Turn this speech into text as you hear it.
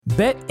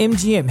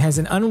BetMGM has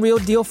an unreal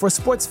deal for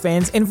sports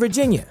fans in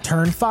Virginia.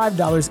 Turn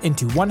 $5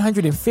 into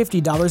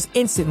 $150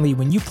 instantly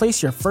when you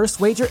place your first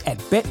wager at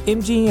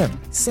BetMGM.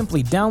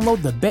 Simply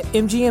download the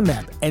BetMGM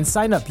app and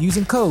sign up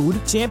using code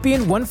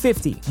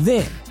Champion150.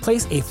 Then,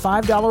 place a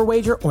 $5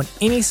 wager on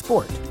any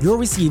sport. You'll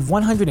receive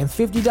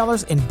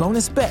 $150 in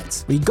bonus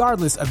bets,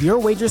 regardless of your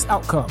wager's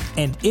outcome.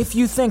 And if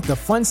you think the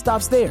fun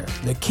stops there,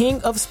 the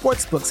King of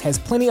Sportsbooks has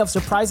plenty of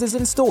surprises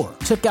in store.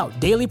 Check out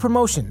daily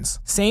promotions,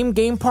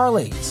 same-game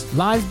parlays,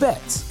 live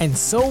bets, and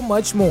so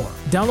much more.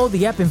 Download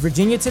the app in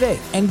Virginia today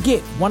and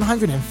get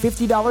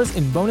 $150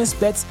 in bonus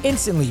bets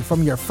instantly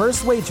from your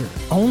first wager.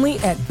 Only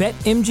at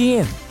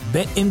BetMGM.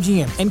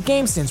 BetMGM and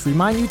GameSense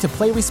remind you to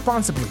play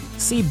responsibly.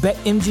 See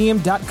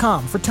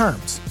BetMGM.com for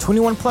terms.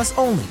 21 plus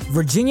only.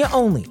 Virginia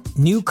only.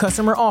 New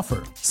customer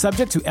offer.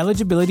 Subject to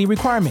eligibility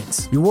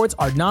requirements. Rewards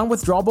are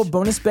non-withdrawable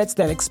bonus bets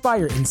that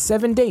expire in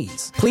 7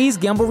 days. Please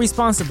gamble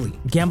responsibly.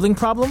 Gambling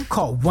problem?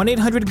 Call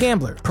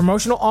 1-800-GAMBLER.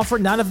 Promotional offer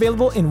not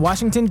available in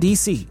Washington,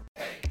 D.C.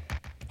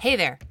 Hey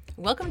there.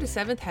 Welcome to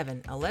Seventh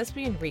Heaven, a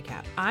lesbian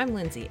recap. I'm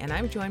Lindsay, and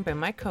I'm joined by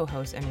my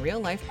co-host and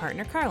real-life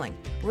partner, Carling.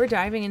 We're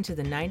diving into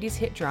the 90s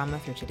hit drama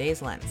through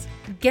today's lens.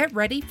 Get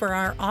ready for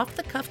our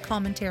off-the-cuff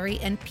commentary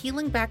and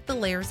peeling back the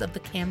layers of the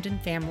Camden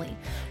family.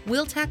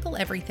 We'll tackle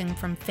everything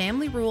from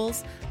family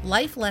rules,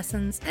 life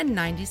lessons, and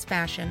 90s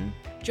fashion.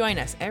 Join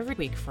us every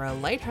week for a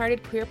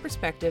lighthearted queer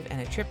perspective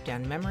and a trip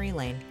down memory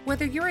lane.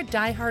 Whether you're a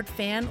diehard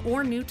fan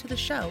or new to the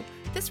show,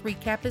 this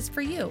recap is for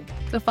you.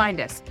 So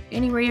find us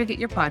anywhere you get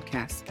your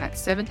podcasts at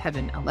Seventh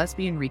Heaven, a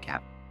lesbian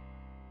recap.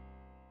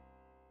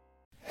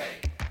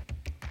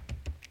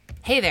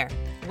 Hey there.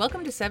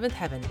 Welcome to Seventh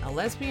Heaven, a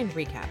lesbian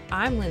recap.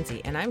 I'm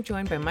Lindsay, and I'm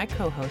joined by my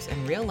co-host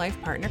and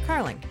real-life partner,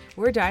 Carling.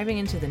 We're diving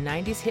into the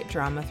 90s hit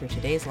drama through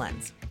today's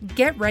lens.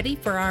 Get ready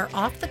for our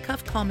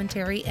off-the-cuff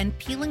commentary and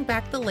peeling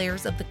back the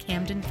layers of the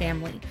Camden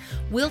family.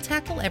 We'll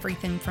tackle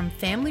everything from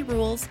family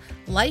rules,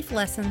 life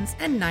lessons,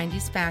 and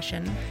 90s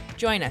fashion.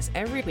 Join us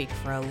every week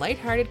for a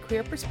lighthearted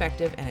queer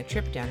perspective and a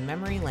trip down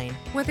memory lane.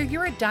 Whether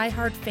you're a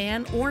diehard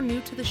fan or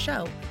new to the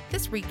show,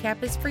 this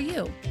recap is for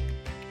you.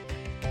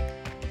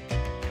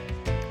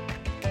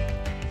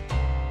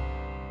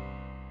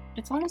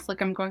 It's almost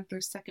like I'm going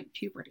through second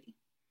puberty.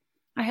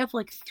 I have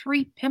like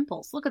 3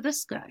 pimples. Look at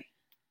this guy.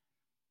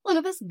 Look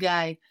at this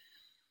guy.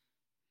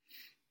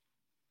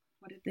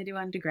 What did they do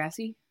on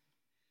Degrassi?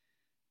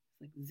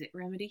 Like Zit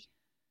Remedy?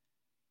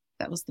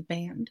 That was the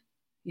band.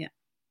 Yeah.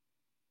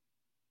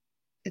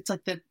 It's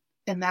like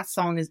and that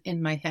song is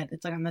in my head.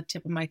 It's like on the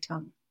tip of my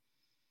tongue.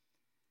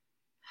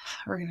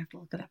 We're going to have to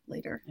look it up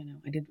later. I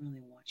know. I didn't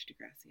really watch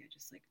Degrassi. I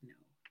just no.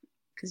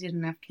 Because you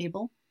didn't have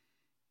cable?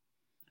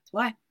 That's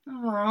why.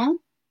 Oh.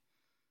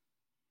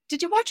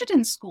 Did you watch it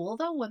in school,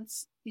 though,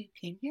 once you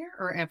came here,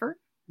 or ever?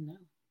 No.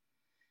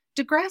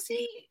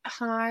 Degrassi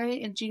High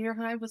and Junior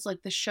High was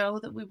like the show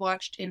that we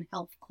watched in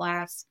health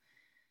class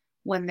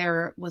when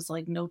there was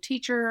no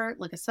teacher,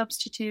 like a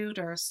substitute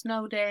or a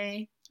snow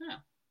day.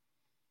 Oh.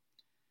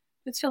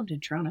 It's filmed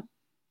in Toronto.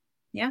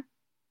 Yeah.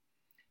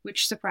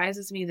 Which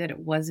surprises me that it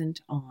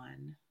wasn't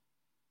on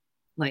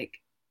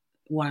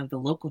one of the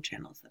local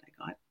channels that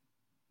I got.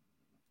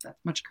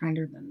 That's much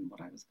kinder than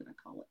what I was going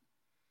to call it.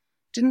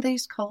 Didn't they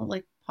used to call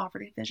it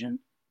Poverty Vision?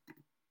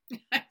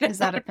 Is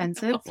that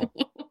offensive?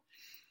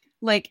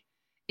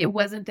 It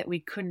wasn't that we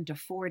couldn't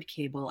afford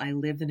cable. I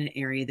lived in an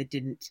area that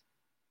didn't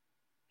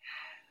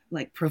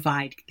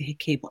provide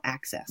cable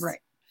access.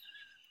 Right.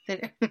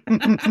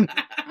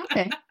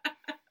 Okay.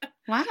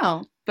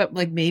 Wow. But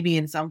maybe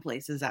in some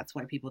places that's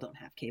why people don't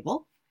have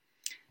cable.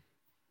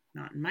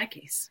 Not in my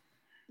case.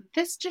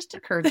 This just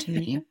occurred to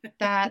me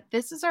that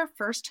this is our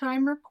first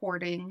time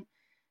recording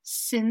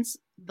since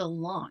the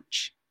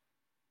launch.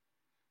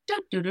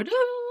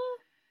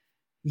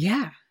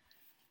 Yeah.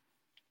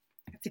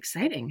 It's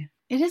exciting.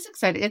 It is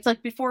exciting. It's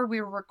before we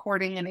were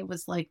recording and it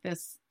was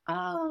this,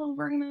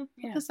 we're going to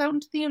put this out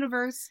into the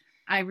universe.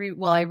 I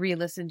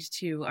re-listened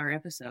to our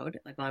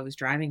episode, while I was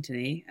driving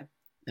today,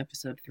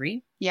 episode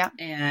 3. Yeah.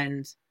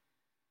 And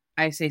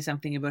I say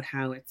something about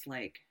how it's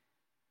I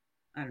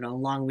don't know,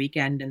 long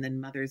weekend and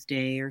then Mother's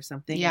Day or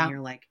something. Yeah. And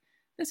you're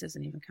this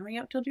isn't even coming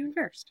out till June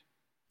 1st.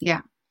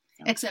 Yeah.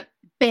 So. Except,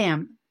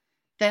 bam.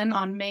 Then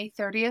on May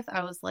 30th,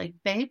 I was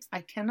babes,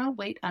 I cannot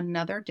wait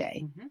another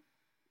day. Mm-hmm.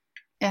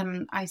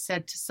 And I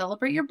said, to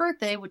celebrate your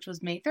birthday, which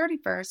was May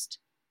 31st,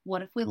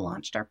 what if we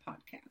launched our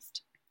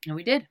podcast? And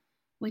we did.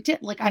 We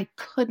did. I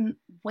couldn't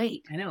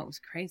wait. I know. It was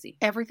crazy.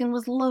 Everything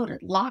was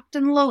loaded, locked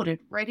and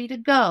loaded, ready to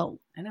go.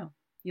 I know.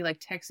 You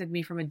texted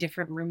me from a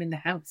different room in the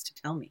house to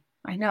tell me.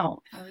 I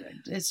know.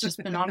 It's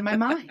just been on my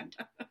mind.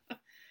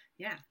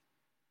 Yeah.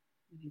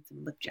 We need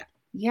some lip gel.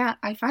 Yeah.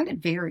 I find it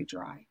very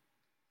dry.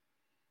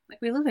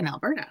 We live in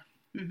Alberta.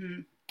 Mm-hmm.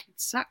 It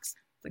sucks.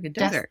 It's like a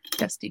desert.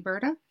 Dusty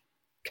Berta.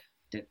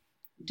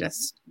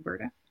 Dust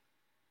Berta.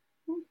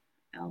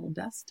 Al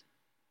dust.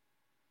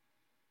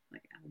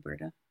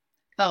 Alberta.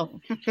 Oh.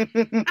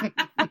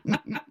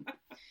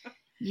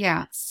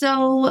 Yeah.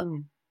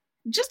 So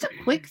just a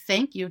quick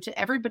thank you to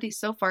everybody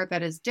so far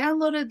that has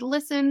downloaded,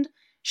 listened,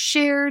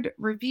 shared,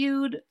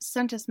 reviewed,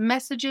 sent us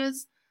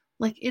messages.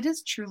 Like, it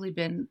has truly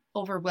been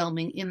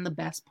overwhelming in the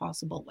best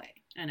possible way.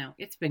 I know.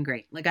 It's been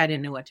great. Like, I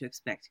didn't know what to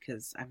expect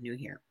because I'm new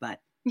here, but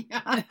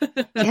Yeah.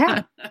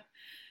 Yeah.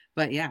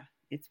 But yeah,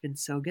 it's been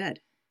so good.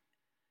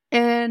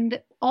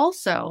 And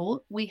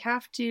also, we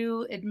have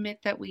to admit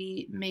that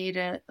we made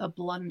a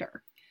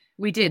blunder.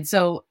 We did.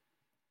 So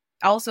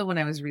also when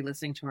I was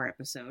re-listening to our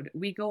episode,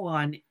 we go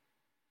on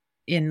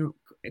in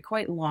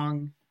quite a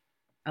long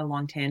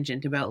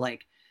tangent about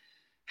like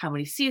how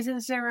many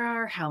seasons there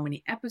are, how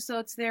many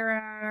episodes there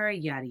are,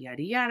 yada,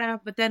 yada,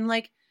 yada. But then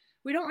like,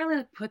 we don't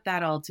really put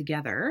that all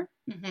together.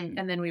 Mm-hmm.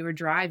 And then we were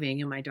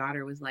driving and my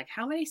daughter was like,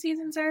 how many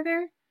seasons are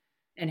there?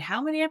 And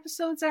how many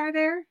episodes are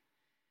there?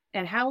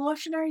 And how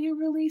often are you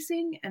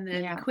releasing? And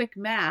then quick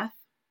math,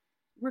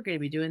 we're going to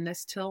be doing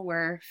this till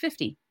we're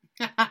 50.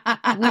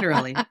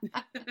 Literally.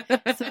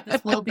 So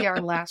this will be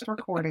our last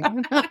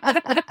recording.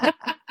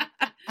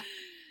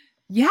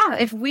 Yeah,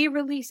 if we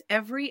release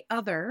every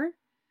other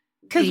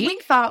because we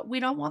thought we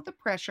don't want the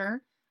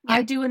pressure. Yeah.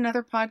 I do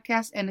another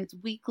podcast and it's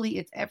weekly.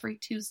 It's every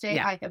Tuesday.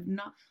 Yeah. I have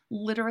not,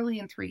 literally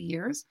in 3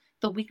 years,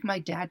 the week my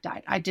dad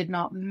died, I did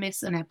not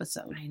miss an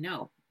episode. I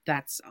know.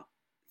 That's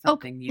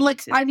something you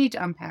like I need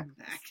to unpack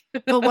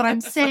that. But what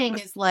I'm saying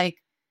is like,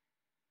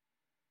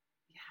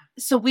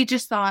 so we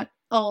just thought,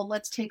 oh,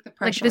 let's take the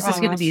pressure off. This is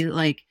going to us. be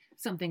like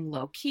something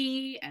low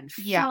key and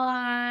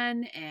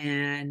fun,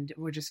 and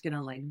we're just going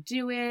to like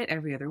do it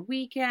every other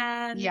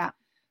weekend. Yeah.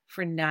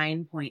 For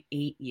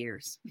 9.8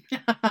 years.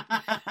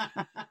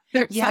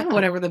 Yeah.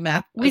 Whatever the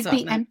math was. We'd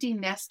be empty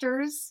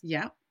nesters.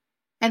 Yeah.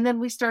 And then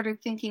we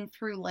started thinking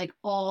through like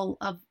all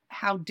of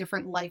how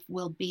different life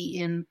will be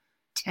in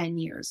 10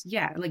 years.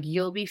 Yeah. Like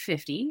you'll be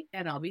 50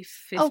 and I'll be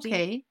 50.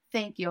 Okay.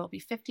 Thank you. I'll be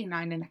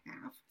 59 and a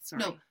half.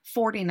 Sorry. No,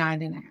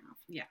 49 and a half.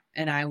 Yeah.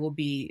 And I will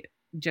be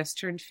just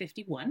turned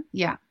 51.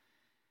 Yeah.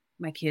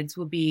 My kids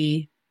will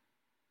be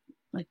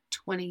like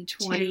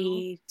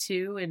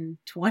 22 and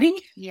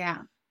 20. Yeah.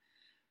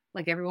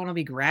 Like everyone will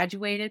be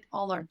graduated.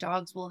 All our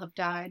dogs will have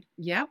died.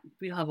 Yep.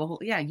 We'll have a whole,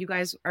 you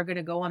guys are going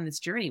to go on this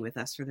journey with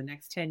us for the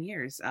next 10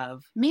 years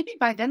of. Maybe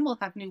by then we'll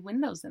have new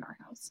windows in our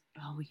house.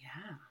 Oh,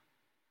 yeah.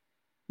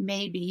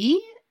 Maybe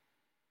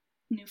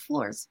new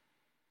floors.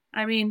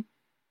 I mean,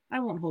 I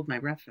won't hold my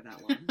breath for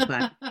that long,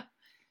 but.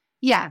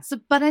 Yeah. So,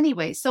 but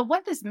anyway, so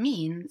what this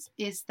means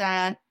is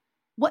that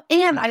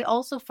and I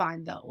also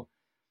find though,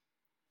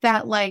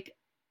 that like,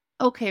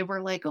 okay, we're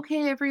like,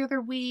 okay, every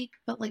other week,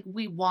 but like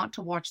we want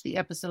to watch the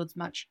episodes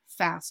much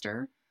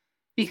faster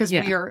because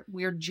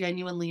we're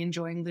genuinely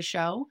enjoying the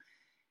show.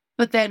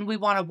 But then we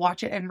want to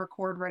watch it and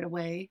record right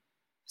away.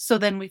 So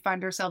then we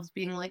find ourselves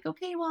being like,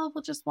 okay, well,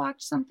 we'll just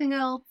watch something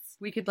else.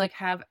 We could like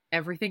have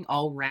everything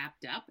all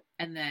wrapped up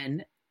and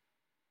then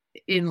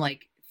in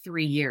like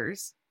 3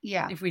 years.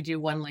 Yeah. If we do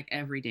one like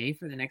every day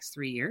for the next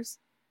 3 years,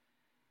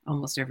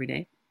 almost every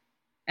day.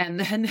 And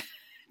then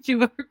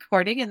do a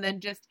recording and then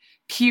just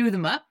cue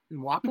them up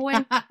and walk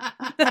away.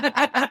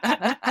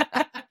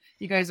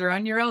 You guys are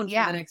on your own for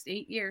the next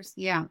 8 years.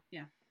 Yeah.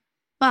 Yeah.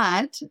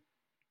 But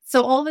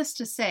so all this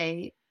to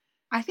say,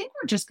 I think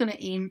we're just going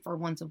to aim for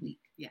once a week.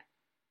 Yeah.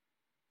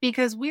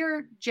 Because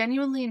we're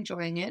genuinely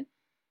enjoying it.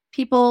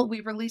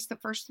 We released the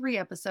first 3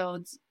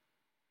 episodes,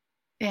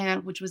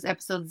 and which was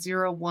episodes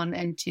 0, 1,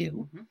 and 2.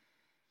 Mm-hmm.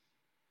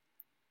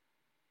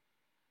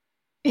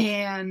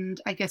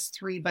 And I guess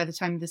 3, by the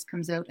time this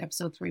comes out,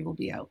 episode 3 will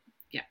be out.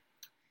 Yeah.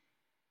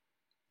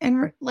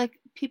 And like,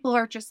 people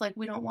are just like,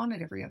 we don't want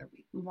it every other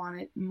week. We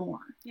want it more.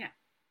 Yeah.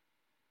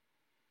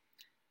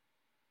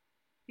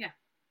 Yeah.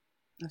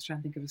 I was trying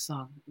to think of a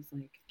song. It was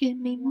like, give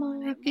me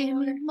more, give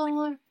me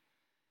more.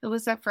 Who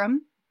was that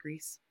from?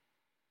 Grease.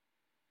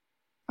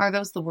 Are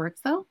those the words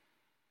though?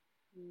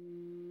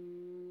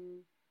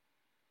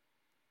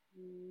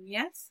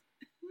 Yes.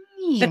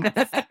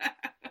 Yes.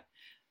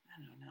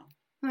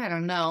 I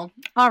don't know.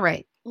 All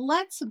right.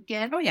 Let's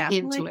get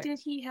into it. Did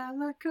he have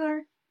a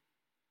car?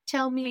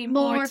 Tell me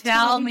more.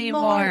 Tell me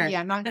more.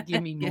 Yeah, not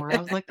give me more.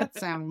 I was like, that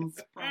sounds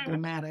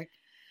problematic.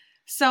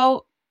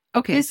 So,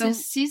 okay. This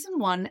is season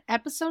 1,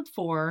 episode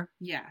 4.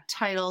 Yeah.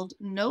 Titled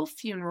No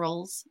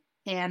Funerals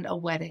and a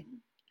Wedding.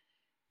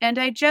 And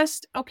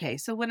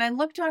so when I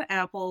looked on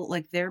Apple,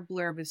 like their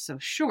blurb is so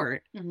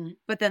short,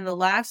 but then the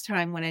last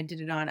time when I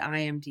did it on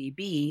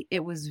IMDb,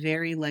 it was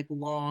very like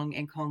long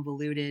and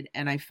convoluted.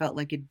 And I felt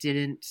like it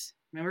didn't,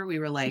 remember we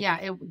were like,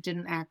 it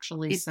didn't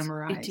actually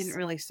summarize. It didn't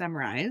really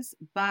summarize,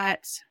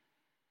 but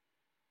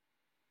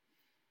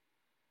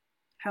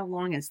how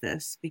long is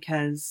this?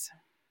 Because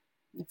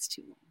it's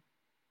too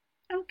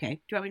long. Okay.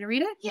 Do you want me to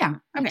read it? Yeah,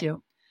 I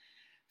do.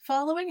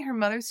 Following her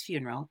mother's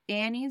funeral,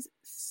 Annie's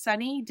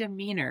sunny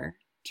demeanor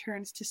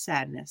turns to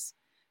sadness,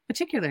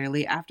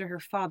 particularly after her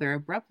father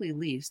abruptly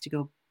leaves to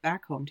go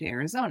back home to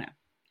Arizona.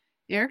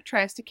 Eric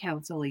tries to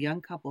counsel a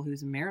young couple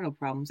whose marital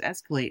problems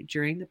escalate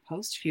during the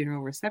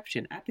post-funeral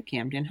reception at the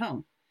Camden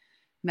home.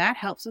 Matt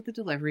helps with the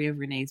delivery of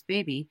Renee's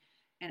baby,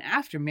 and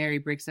after Mary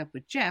breaks up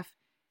with Jeff,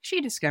 she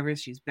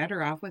discovers she's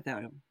better off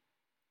without him.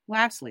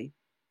 Lastly,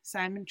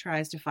 Simon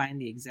tries to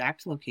find the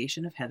exact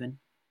location of heaven.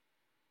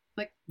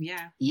 Like,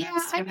 yeah. Yeah,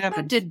 that's I what thought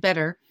happened. did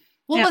better.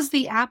 What Yeah. was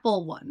the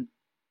apple one?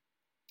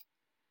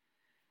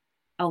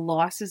 A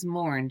loss is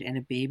mourned and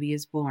a baby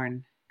is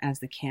born as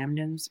the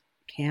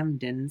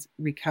Camdens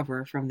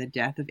recover from the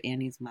death of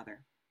Annie's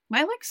mother.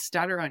 I like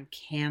stutter on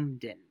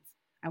Camdens.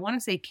 I want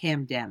to say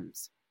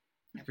Camdems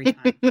every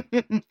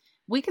time.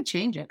 We could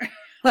change it.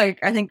 Like,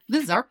 I think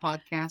This is our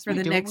podcast. for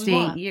the next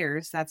 8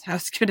 years, that's how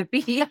it's going to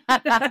be.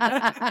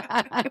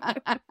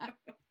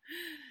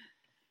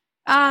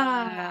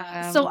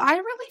 So I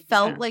really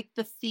felt like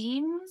the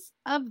themes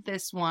of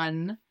this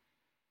one,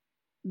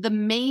 the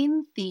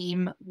main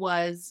theme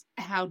was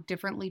how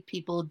differently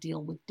people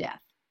deal with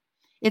death.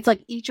 It's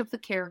like each of the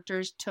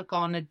characters took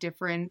on a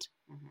different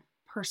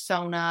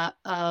persona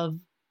of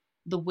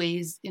the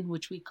ways in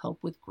which we cope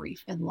with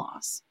grief and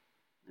loss.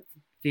 That's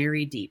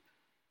very deep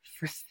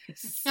for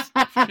this.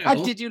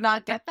 Did you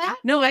not get that?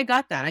 No, I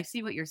got that. I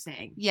see what you're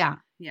saying. Yeah.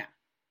 Yeah.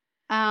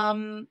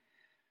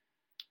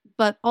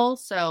 But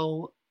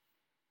also,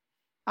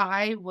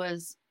 I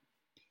was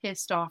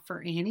pissed off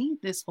for Annie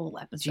this whole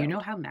episode. Do you know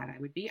how mad I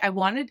would be? I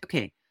wanted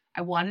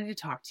to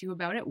talk to you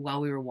about it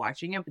while we were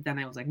watching it, but then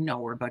I was like, no,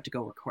 we're about to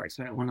go record,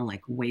 so I don't want to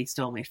like waste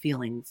all my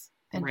feelings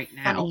and right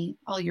funny,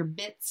 now. All your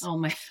bits. All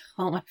my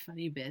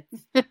funny bits.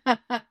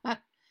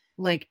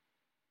 Like,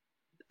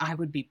 I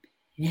would be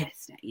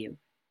pissed at you.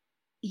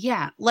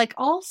 Yeah, like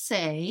I'll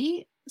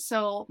say,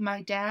 so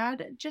my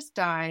dad just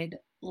died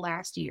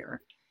last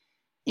year,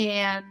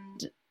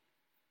 and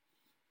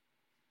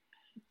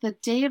the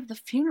day of the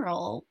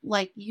funeral,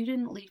 like, you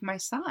didn't leave my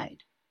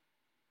side.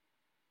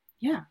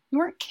 Yeah. You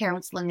weren't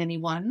counseling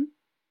anyone.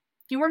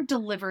 You weren't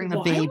delivering the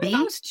Why baby. were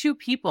those two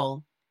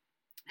people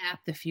at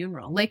the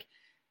funeral? Like,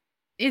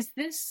 is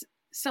this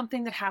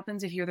something that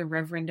happens if you're the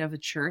reverend of a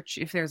church?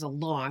 If there's a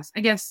loss,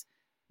 I guess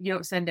you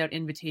don't send out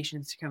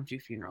invitations to come to a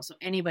funeral, so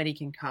anybody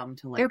can come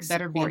to like. There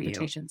better be support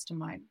invitations to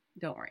mine.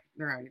 Don't worry,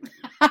 they're already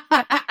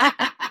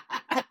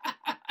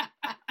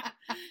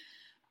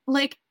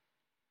like.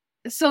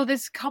 So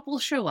this couple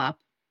show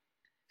up,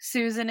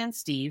 Susan and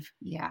Steve.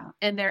 Yeah.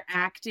 And they're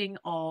acting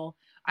all.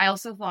 I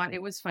also thought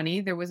it was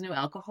funny. There was no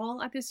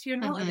alcohol at this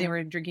funeral, and they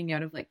were drinking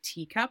out of like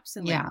teacups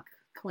and like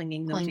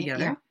clinging them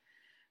together.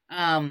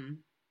 Yeah.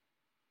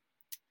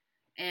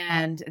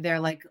 And they're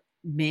like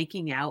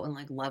making out and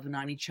like loving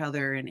on each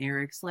other. And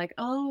Eric's like,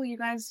 "Oh, you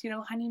guys,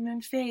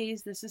 honeymoon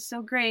phase. This is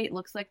so great.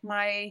 Looks like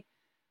my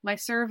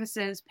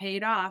services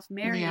paid off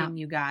marrying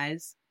you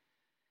guys."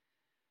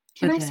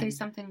 Can I say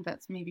something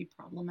that's maybe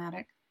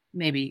problematic?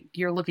 Maybe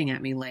you're looking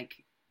at me like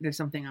there's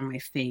something on my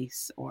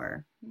face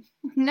or...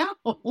 No.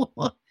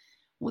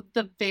 With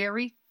the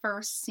very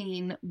first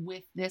scene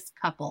with this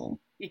couple.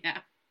 Yeah.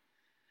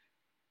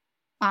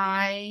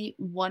 I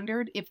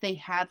wondered if they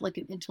had like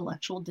an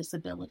intellectual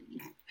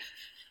disability.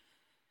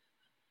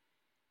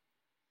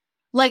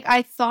 Like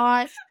I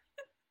thought,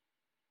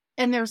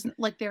 and there's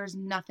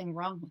nothing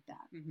wrong with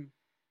that. Mm-hmm.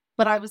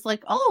 But I was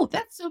like, oh,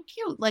 that's so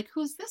cute. Like,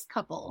 who's this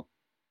couple?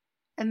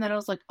 And then I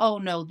was like, oh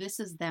no, this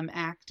is them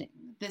acting.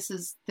 This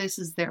is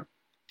their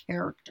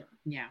character.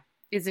 Yeah.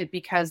 Is it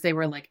because they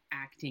were like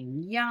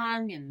acting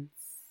young and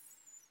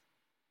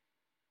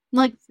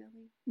like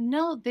silly?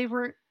 No, they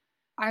were,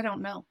 I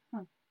don't know.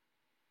 Huh.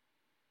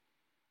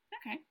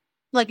 Okay.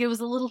 Like it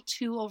was a little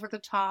too over the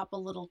top, a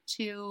little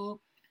too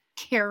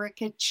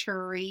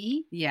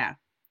caricature-y. Yeah.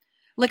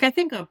 Like I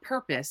think on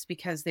purpose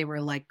because they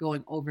were like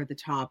going over the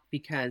top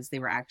because they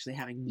were actually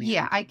having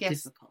I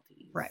guess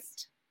difficulties.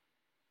 Right.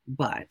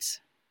 But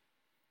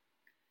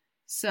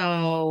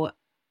so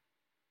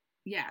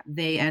yeah,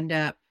 they end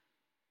up,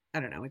 I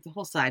don't know, it's a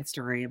whole side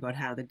story about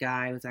how the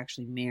guy was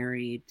actually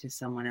married to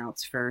someone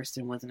else first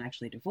and wasn't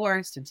actually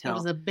divorced until he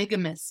was a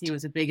bigamist. He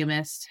was a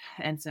bigamist.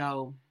 And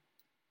so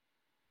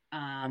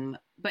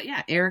but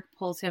yeah, Eric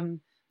pulls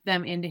them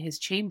into his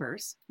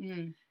chambers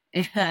and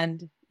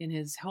in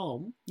his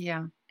home.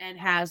 Yeah. And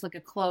has like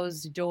a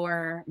closed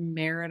door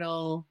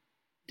marital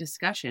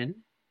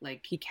discussion.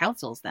 Like he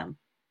counsels them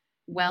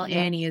while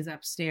Annie is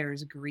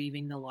upstairs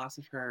grieving the loss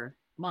of her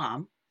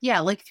mom.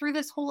 Yeah, like through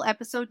this whole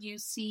episode, you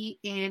see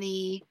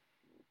Annie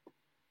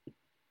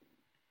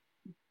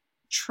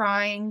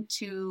trying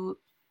to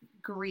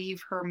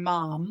grieve her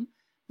mom,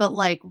 but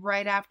like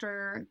right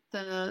after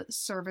the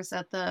service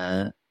at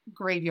the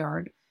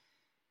graveyard,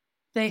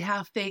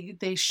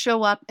 they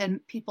show up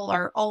and people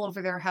are all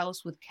over their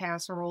house with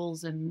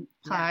casseroles and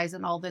pies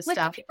and all this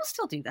stuff. People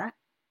still do that.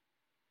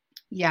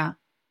 Yeah.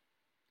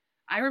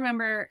 I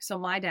remember, so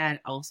my dad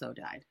also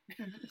died.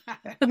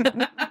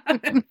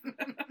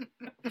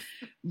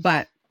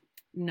 But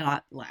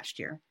not last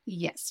year.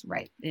 Yes,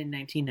 right. In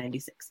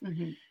 1996.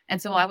 Mm-hmm.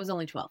 And so I was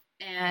only 12.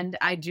 And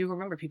I do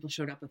remember people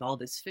showed up with all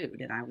this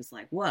food. And I was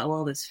like, whoa,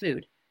 all this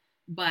food.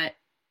 But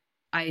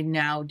I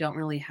now don't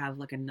really have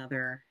like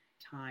another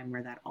time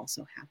where that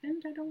also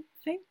happened, I don't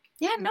think.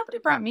 Yeah, nobody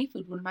brought me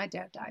food when my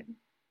dad died.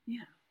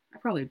 Yeah. I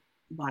probably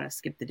bought a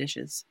skip the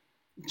dishes.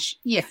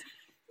 Yeah.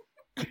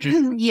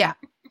 Yeah.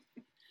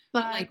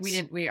 But like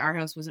our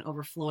house wasn't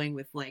overflowing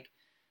with like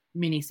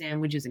mini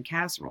sandwiches and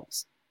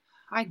casseroles.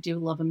 I do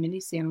love a mini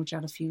sandwich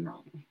at a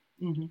funeral.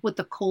 with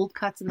the cold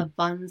cuts and the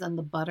buns and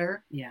the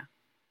butter. Yeah.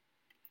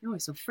 Oh,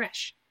 it's so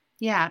fresh.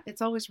 Yeah,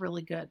 it's always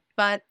really good.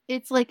 But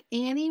it's like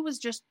Annie was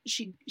just,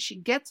 she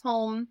gets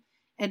home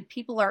and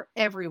people are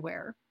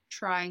everywhere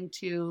trying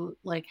to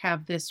like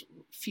have this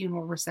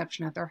funeral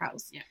reception at their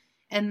house. Yeah.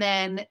 And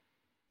then,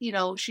 you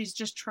know, she's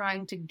just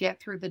trying to get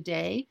through the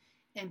day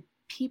and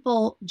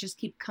people just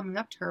keep coming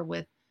up to her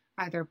with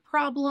either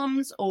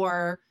problems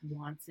or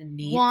wants and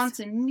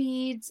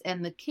needs.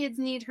 And the kids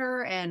need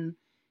her. And,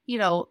 you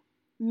know,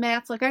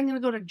 Matt's like, I'm going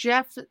to go to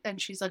Jeff. And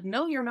she's like,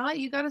 no, you're not.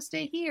 You got to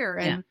stay here.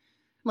 And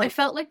I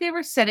felt like they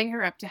were setting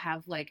her up to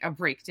have like a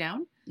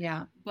breakdown.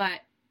 Yeah.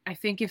 But I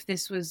think if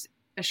this was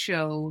a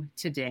show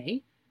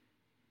today,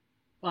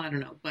 well, I don't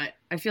know, but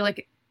I feel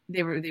like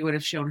they would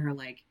have shown her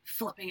like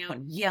flipping out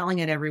and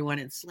yelling at everyone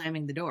and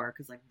slamming the door.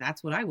 Cause like,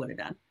 that's what I would have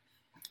done.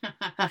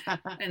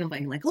 And I'm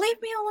like,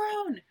 leave me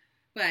alone.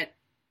 But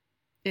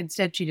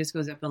instead she just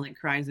goes up and like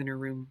cries in her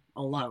room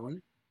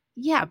alone.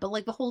 Yeah. But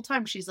like the whole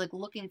time she's like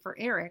looking for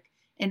Eric,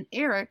 and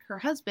Eric, her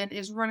husband,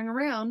 is running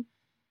around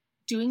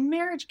doing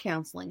marriage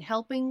counseling,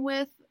 helping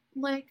with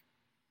like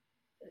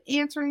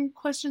answering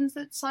questions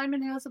that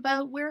Simon has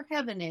about where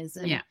Heaven is.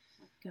 And yeah.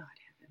 Oh, God,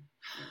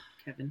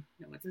 Kevin.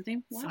 No, what's his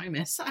name? What?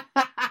 Simon.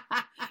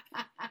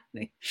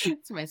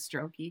 It's my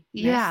strokey.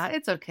 Yeah,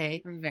 it's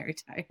okay. I'm very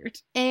tired.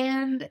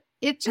 And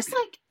it's just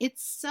like,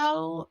 it's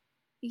so,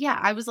 yeah,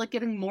 I was like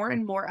getting more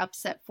and more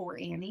upset for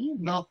Annie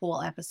the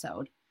whole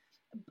episode.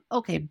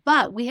 Okay,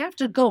 but we have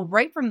to go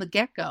right from the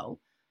get-go.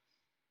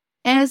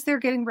 As they're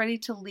getting ready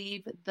to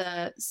leave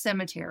the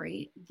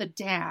cemetery,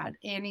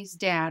 Annie's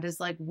dad, is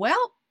like,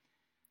 well,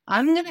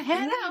 I'm going to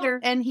head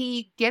out. And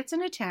he gets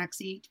in a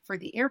taxi for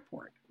the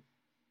airport.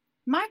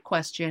 My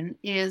question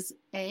is,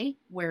 A,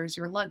 where's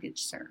your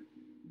luggage, sir?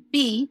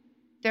 B,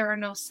 there are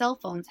no cell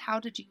phones. How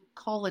did you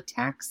call a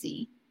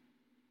taxi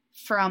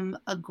from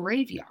a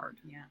graveyard?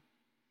 Yeah.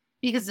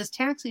 Because this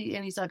taxi,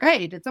 and he's like,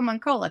 hey, did someone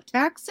call a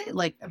taxi?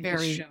 Like a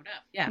very... He just showed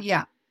up. Yeah.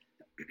 Yeah.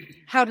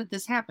 How did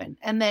this happen?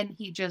 And then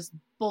he just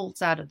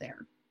bolts out of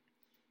there.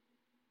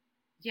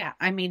 Yeah.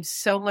 I mean,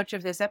 so much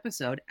of this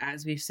episode,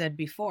 as we've said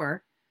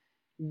before,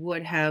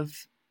 would have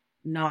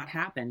not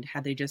happened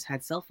had they just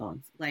had cell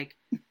phones. Like,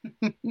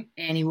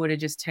 Annie would have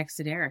just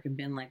texted Eric and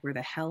been like, where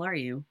the hell are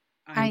you?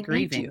 I'm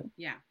grieving. You.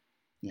 Yeah.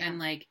 And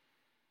like,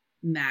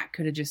 Matt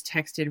could have just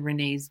texted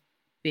Renee's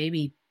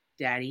baby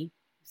daddy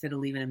instead of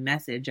leaving a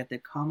message at the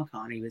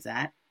Comic-Con he was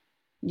at.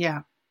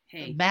 Yeah.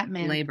 Hey, the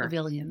Batman labor.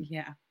 Pavilion.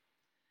 Yeah.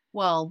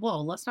 Well,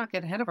 whoa, let's not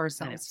get ahead of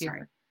ourselves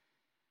here.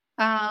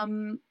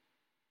 I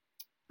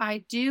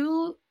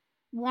do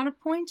want to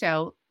point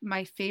out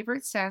my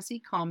favorite sassy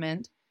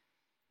comment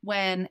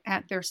when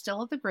they're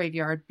still at the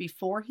graveyard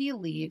before he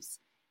leaves.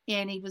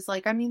 And he was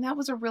like, I mean, that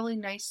was a really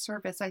nice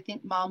service. I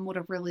think Mom would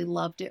have really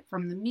loved it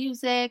from the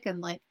music and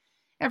like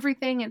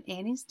everything. And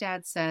Annie's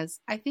dad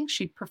says, I think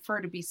she'd prefer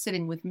to be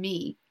sitting with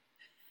me.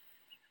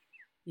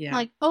 Yeah.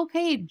 Like,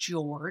 okay,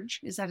 George.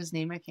 Is that his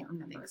name? I can't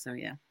remember. I think so,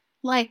 yeah.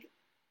 Like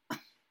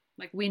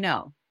we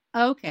know.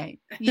 Okay.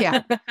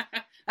 Yeah.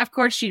 Of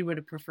course she would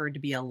have preferred to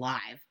be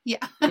alive.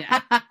 Yeah.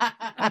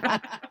 Yeah.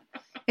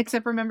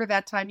 Except remember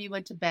that time you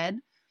went to bed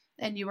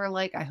and you were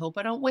like, I hope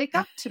I don't wake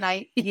up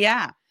tonight.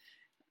 Yeah.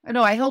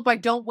 No, I hope I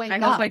don't wake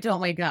up. I hope I don't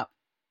wake up.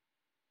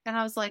 And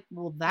I was like,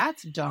 well,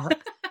 that's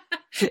dark.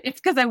 It's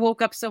because I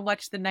woke up so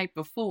much the night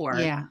before.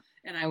 Yeah.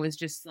 And I was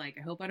just like,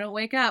 I hope I don't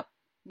wake up.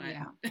 But,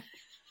 yeah.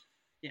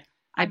 Yeah.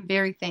 I'm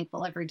very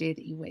thankful every day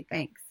that you wake up.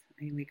 Thanks.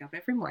 I wake up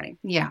every morning.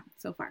 Yeah.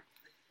 So far.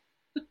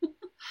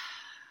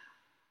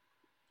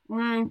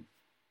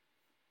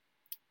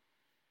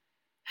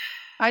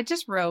 I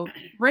just wrote,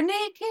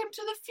 Renee came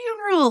to the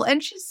funeral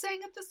and she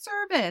sang at the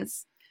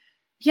service.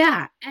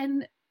 Yeah.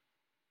 And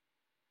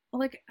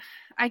like,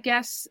 I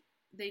guess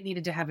they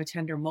needed to have a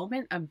tender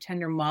moment, a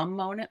tender mom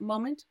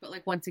moment. But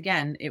like, once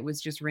again, it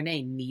was just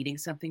Renee needing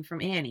something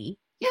from Annie.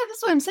 Yeah,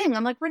 that's what I'm saying.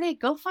 I'm like, Renee,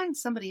 go find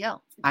somebody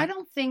else. I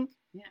don't think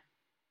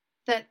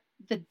that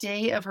the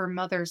day of her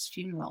mother's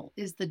funeral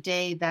is the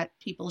day that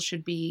people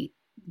should be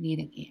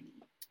needing Annie.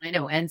 I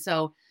know. And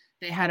so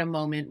they had a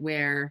moment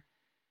where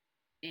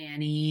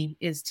Annie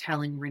is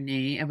telling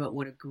Renee about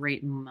what a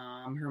great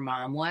mom her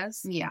mom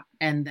was. Yeah.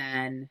 And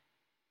then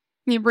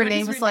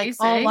Renee was like,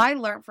 all I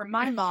learned from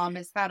my mom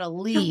is how to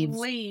leave.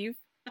 Leave.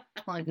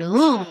 Like,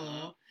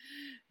 ugh.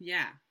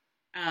 Yeah.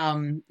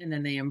 And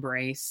then they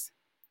embrace.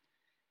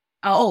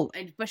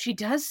 But she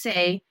does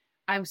say,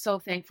 I'm so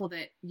thankful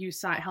that you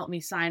helped me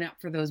sign up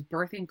for those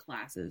birthing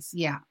classes.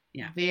 Yeah.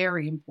 Yeah.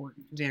 Very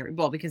important. Very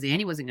well, because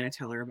Annie wasn't going to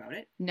tell her about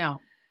it. No.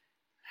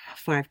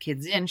 5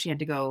 kids in, she had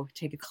to go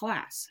take a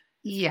class.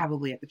 Yeah.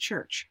 Probably at the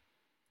church.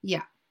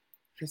 Yeah.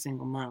 For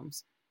single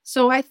moms.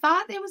 So I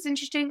thought it was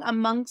interesting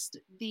amongst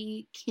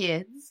the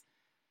kids.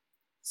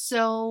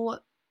 So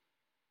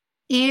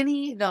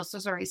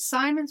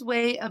Simon's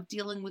way of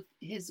dealing with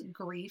his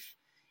grief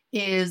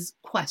is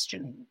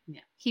questioning.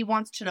 Yeah. He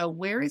wants to know,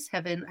 where is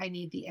Heaven? I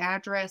need the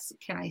address.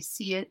 Can I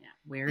see it? Yeah.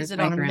 Where is it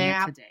my on a grandma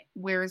map? Today?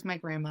 Where is my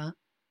grandma?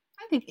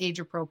 I think age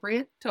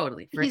appropriate.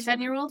 Totally. For a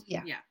 10-year-old?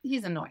 Yeah. Yeah.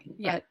 He's annoying.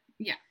 Yeah. But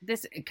Yeah,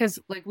 this because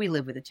like we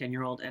live with a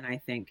 10-year-old, and I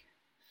think,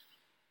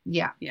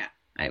 yeah,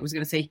 I was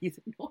gonna say he's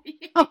annoying.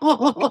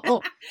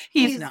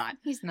 he's not.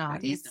 He's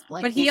not. He's not.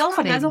 like, but he he's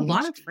also not has a ADHD.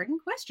 lot of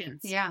friggin'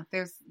 questions. Yeah,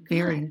 there's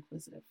very God.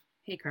 inquisitive.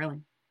 Hey,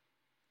 Carly,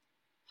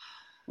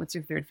 what's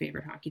your third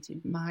favorite hockey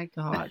team? My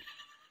God.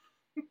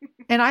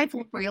 And I've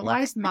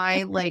realized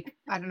my, like,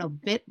 I don't know,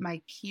 bit,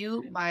 my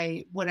cue,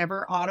 my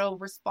whatever auto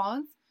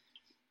response.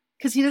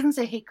 Because he doesn't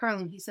say, hey,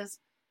 Carlin. He says,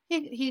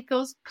 he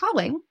goes,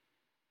 calling.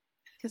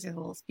 Because he has a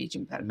little speech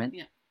impediment.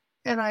 Yeah.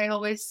 And I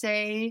always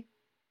say,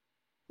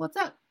 what's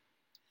up?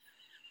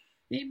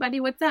 Hey, buddy,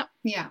 what's up?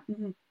 Yeah.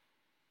 Mm-hmm.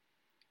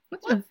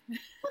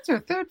 What's your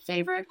third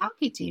favorite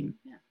hockey team?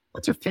 Yeah.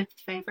 What's your fifth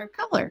favorite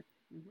color?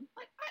 Mm-hmm.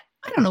 Like,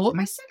 I don't know what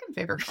my second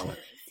favorite color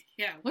is.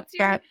 Yeah. What's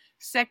your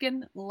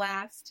second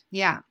last?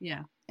 Yeah.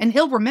 Yeah. And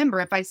he'll remember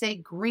if I say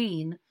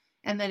green,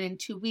 and then in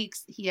 2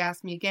 weeks he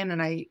asks me again,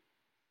 and I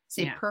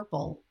say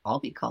purple, I'll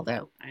be called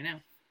out. I know.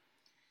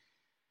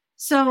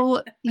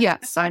 So yeah,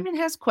 Simon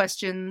has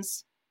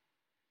questions.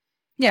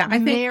 Yeah, I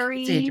think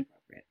Mary, it's age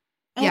appropriate.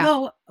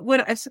 Although,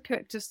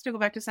 just to go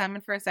back to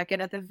Simon for a second,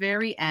 at the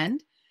very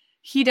end,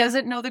 he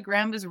doesn't know the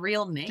grandma's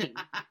real name.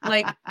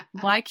 Like,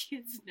 my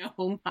kids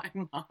know my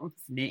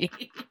mom's name.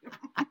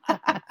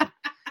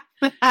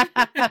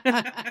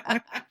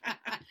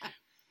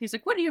 He's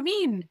like, what do you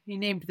mean he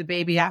named the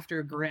baby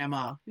after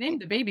grandma? He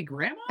named the baby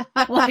grandma?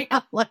 Like,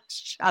 let's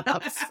shut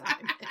up,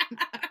 Simon.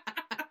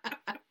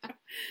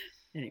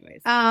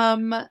 Anyways.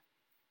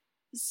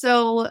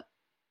 So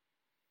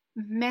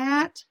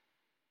Matt,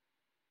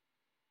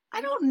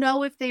 I don't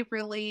know if they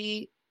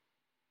really,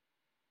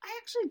 I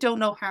actually don't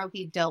know how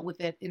he dealt with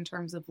it in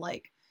terms of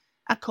like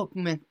a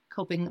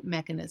coping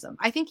mechanism.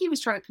 I think he was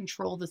trying to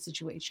control the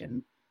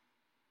situation.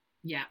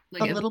 Yeah.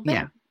 Like a little bit.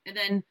 Yeah.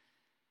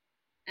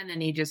 And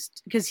then he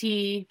just, because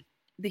he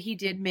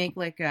did make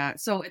like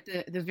so at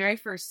the very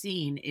first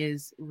scene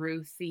is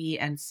Ruthie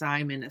and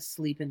Simon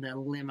asleep in the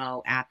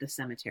limo at the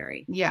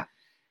cemetery. Yeah.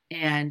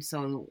 And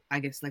so I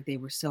guess like they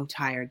were so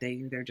tired,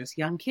 they're just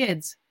young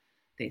kids.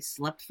 They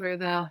slept through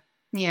the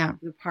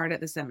part at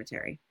the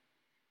cemetery.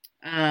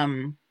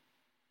 I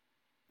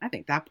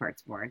think that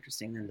part's more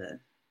interesting than the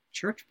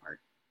church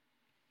part.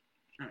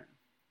 I don't know.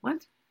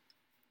 What?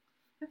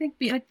 I think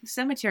like the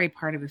cemetery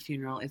part of a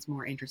funeral is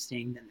more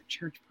interesting than the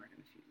church part of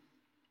a funeral.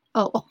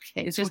 Oh,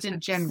 okay. It's just in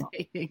general.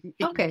 In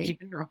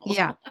general.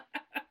 Yeah.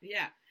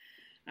 Yeah.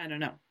 I don't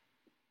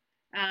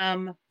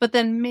know. But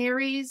then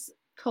Mary's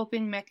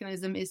coping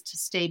mechanism is to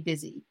stay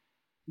busy.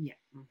 Yeah.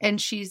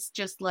 And she's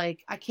just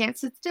like, I can't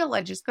sit still.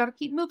 I just got to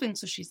keep moving.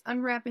 So she's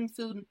unwrapping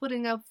food and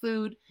putting out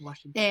food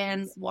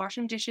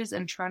washing dishes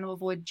and trying to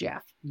avoid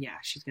Jeff. Yeah.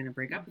 She's going to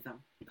break up with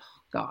him.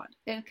 Oh, God.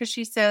 And because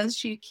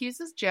she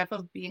accuses Jeff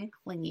of being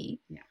clingy.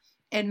 Yeah.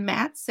 And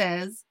Matt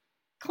says,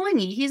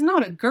 clingy? He's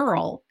not a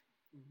girl.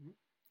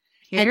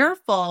 Mm-hmm.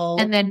 Careful.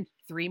 And then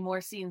 3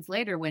 more scenes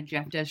later when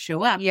Jeff does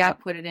show up. Yeah. I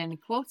put it in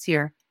quotes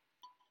here.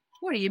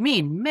 What do you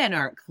mean? Men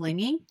aren't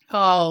clingy.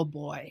 Oh,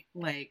 boy.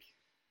 Like,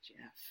 Jeff.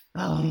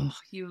 Oh,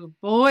 you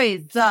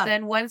boys.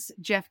 Then once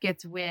Jeff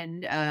gets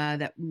wind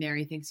that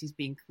Mary thinks he's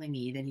being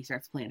clingy, then he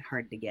starts playing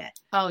hard to get.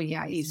 Oh,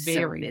 yeah. He's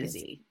very so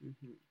busy.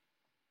 Mm-hmm.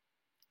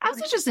 I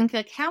was just thinking,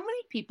 like, how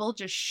many people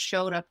just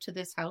showed up to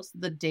this house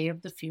the day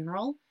of the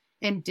funeral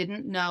and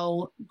didn't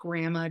know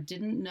grandma,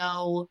 didn't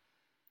know.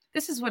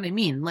 This is what I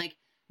mean. Like,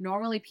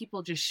 normally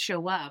people just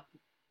show up,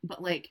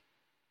 but like,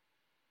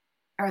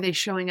 are they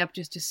showing up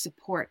just to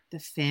support the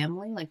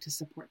family? Like to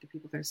support the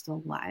people that are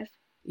still alive?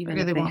 Even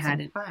if they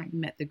hadn't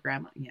met the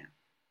grandma? Yeah.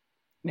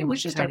 Maybe we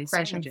should start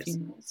crashing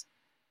funerals.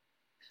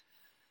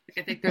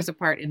 I think there's a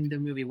part in the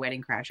movie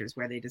Wedding Crashers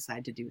where they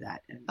decide to do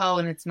that.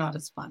 And it's not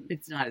as fun.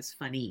 It's not as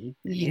funny.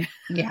 Yeah.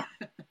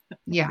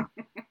 Yeah.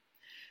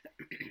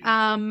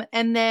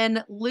 And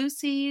then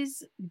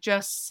Lucy's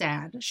just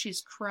sad.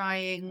 She's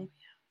crying.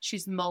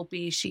 She's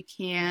mopey. She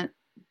can't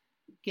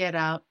get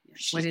up.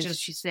 What does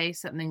she say?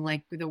 Something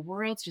like, the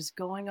world's just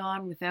going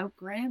on without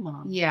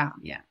grandma. Yeah.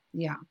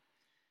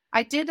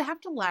 I did have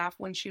to laugh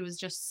when she was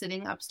just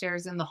sitting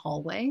upstairs in the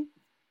hallway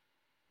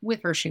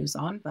with her shoes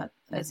on, but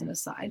as an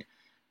aside,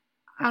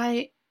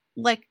 I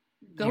like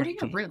go to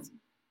your room.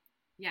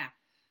 Yeah.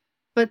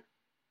 But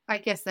I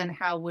guess then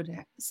how would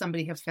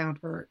somebody have found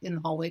her in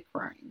the hallway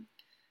crying?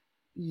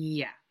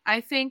 Yeah.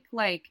 I think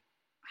like,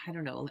 I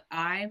don't know.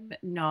 I'm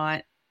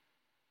not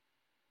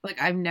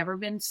like, I've never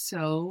been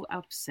so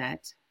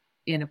upset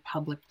in a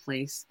public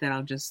place that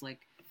I'll just like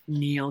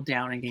kneel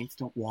down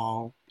against a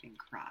wall and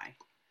cry.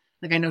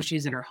 Like I know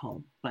she's in her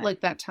home, but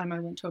like that time I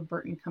went to a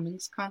Burton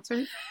Cummings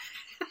concert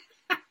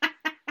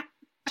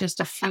just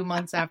a few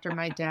months after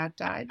my dad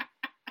died.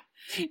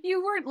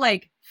 You weren't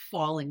like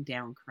falling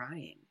down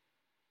crying.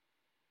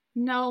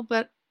 No,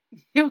 but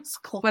it was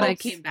close. But I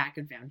came back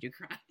and found you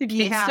crying.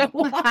 Yeah.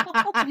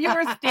 You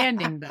were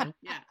standing though.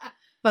 Yeah.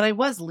 But I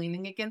was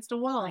leaning against a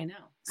wall. I know.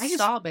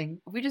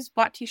 Sobbing. We just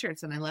bought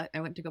t-shirts and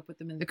I went to go put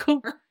them in the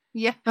cooler.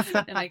 Yeah.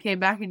 And I came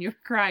back and you were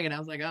crying and I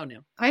was like, oh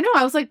no. I know.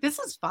 I was like, this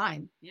is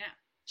fine. Yeah.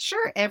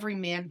 Sure, every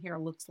man here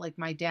looks like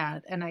my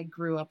dad, and I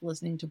grew up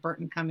listening to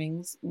Burton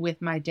Cummings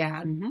with my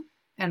dad,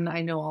 and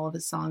I know all of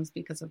his songs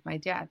because of my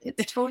dad.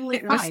 It's totally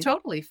fine. It was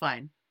totally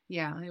fine.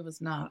 Yeah, it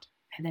was not.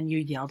 And then you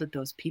yelled at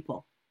those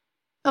people.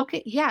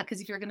 Okay, yeah,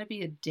 because if you're going to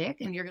be a dick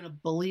and you're going to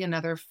bully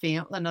another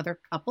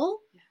couple,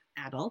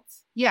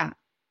 adults, yeah,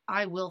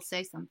 I will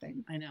say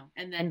something. I know.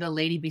 And then the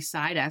lady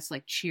beside us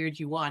like cheered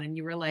you on, and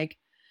you were like,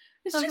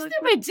 "It's just like,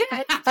 that my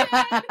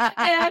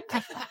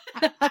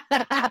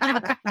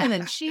dad." And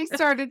then she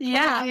started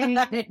crying.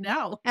 Yeah, I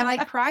know. And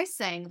I cry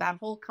sang that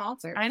whole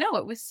concert. I know,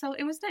 it was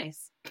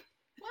nice.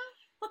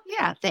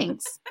 Yeah,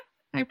 thanks.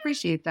 I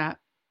appreciate that.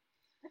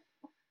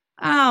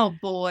 Oh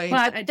boy.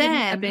 But I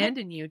didn't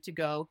abandon you to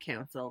go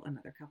counsel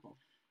another couple.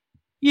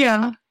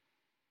 Yeah.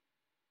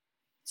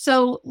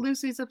 So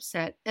Lucy's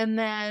upset, and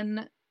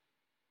then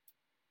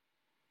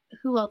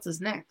who else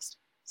is next?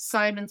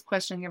 Simon's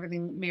questioning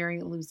everything.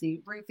 Mary,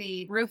 Lucy,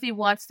 Ruthie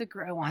wants to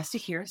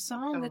hear a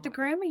song that the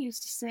grandma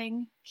used to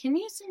sing. Can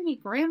you sing me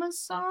grandma's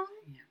song?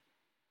 Yeah.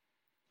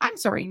 I'm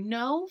sorry.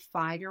 No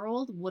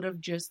 5-year-old would have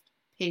just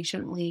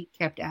patiently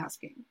kept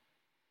asking.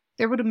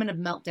 There would have been a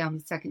meltdown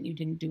the second you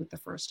didn't do it the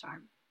first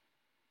time.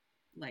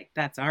 Like,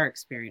 that's our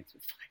experience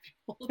with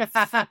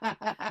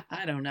 5-year-olds.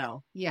 I don't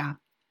know. Yeah.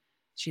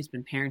 She's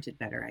been parented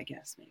better, I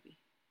guess, maybe.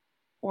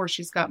 Or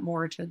she's got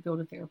more to go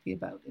to therapy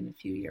about in a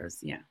few years.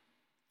 Yeah.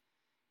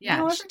 Yeah.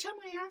 You know, every time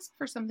I ask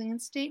for something and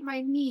state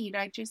my need,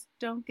 I just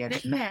don't get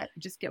it met. I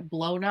just get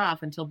blown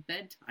off until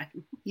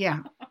bedtime. Yeah.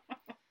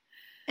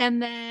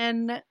 And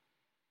then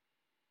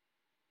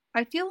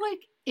I feel like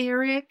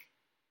Eric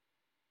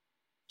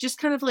just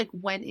kind of like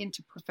went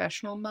into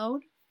professional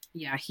mode.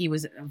 Yeah, he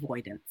was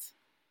avoidance.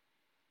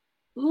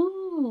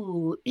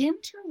 Ooh,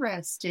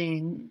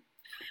 interesting.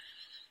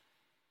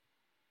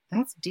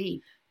 That's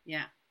deep.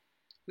 Yeah.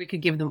 We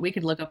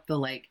could look up the,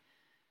 like,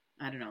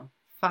 I don't know,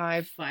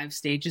 7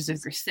 stages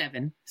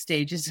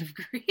of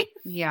grief.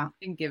 Yeah.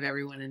 And give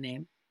everyone a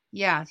name.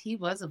 Yeah, he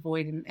was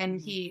avoidant,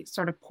 and he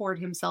sort of poured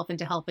himself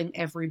into helping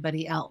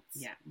everybody else.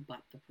 Yeah,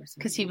 but the person.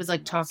 Because he was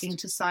like talking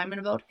to Simon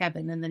about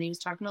heaven, and then he was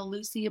talking to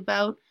Lucy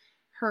about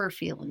her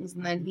feelings,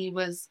 and then he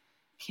was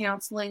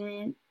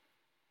counseling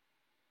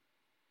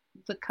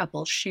the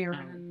couple,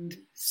 Sharon and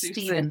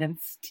Susan and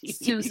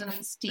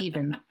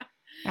Stephen.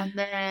 And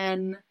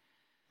then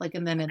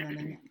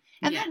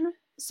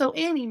so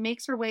Annie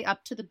makes her way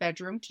up to the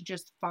bedroom to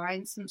just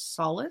find some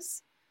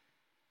solace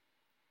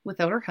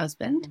without her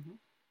husband. Mm-hmm.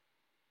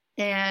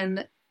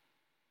 And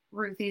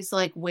Ruthie's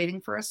like waiting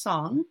for a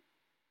song.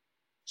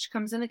 She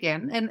comes in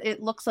again, and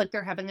it looks like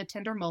they're having a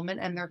tender moment,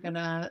 and they're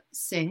gonna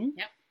sing.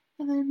 Yep.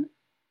 And then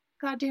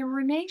goddamn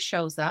Renee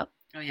shows up.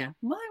 Oh yeah.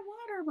 My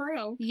water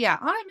broke. Yeah,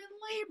 I'm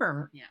in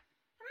labor. Yeah.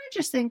 And I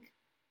just think,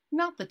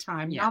 not the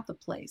time, not the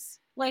place.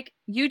 Like,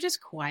 you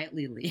just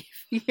quietly leave.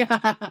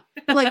 Yeah.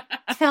 Like,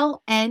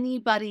 tell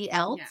anybody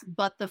else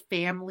but the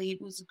family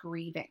who's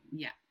grieving.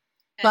 Yeah.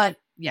 But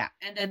yeah.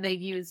 And then they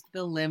used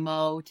the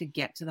limo to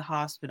get to the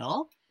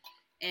hospital,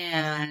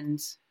 and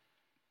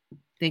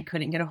they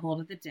couldn't get a hold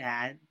of the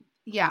dad.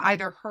 Yeah,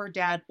 either her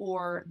dad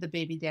or the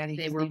baby daddy.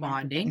 They were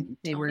bonding.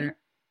 They were,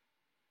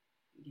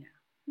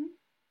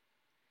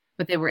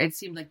 but it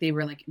seemed like they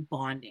were like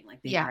bonding,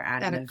 like they were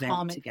at an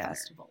event together.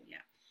 Festival. Yeah.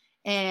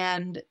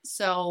 And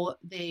so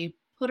they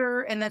put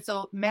her, and then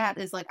so Matt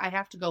is like, I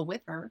have to go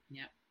with her.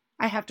 Yeah.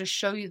 I have to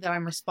show you that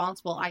I'm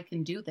responsible. I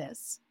can do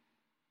this.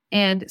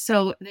 And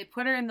so they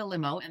put her in the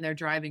limo, and they're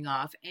driving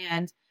off.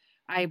 And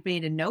I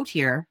made a note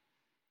here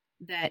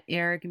that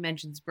Eric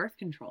mentions birth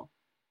control,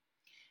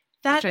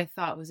 which I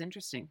thought was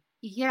interesting.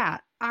 Yeah.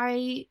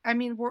 I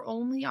mean, we're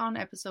only on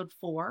episode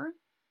 4,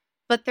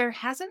 but there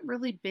hasn't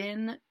really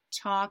been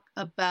talk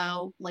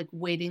about like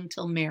waiting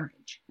till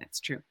marriage.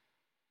 That's true.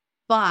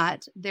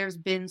 But there's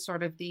been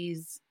sort of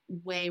these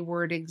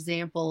wayward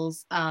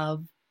examples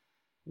of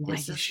why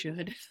you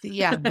should.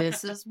 Yeah,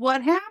 this is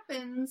what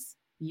happens.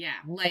 Yeah,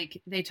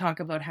 like they talk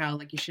about how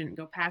like you shouldn't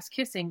go past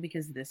kissing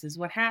because this is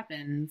what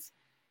happens.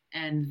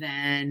 And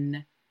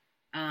then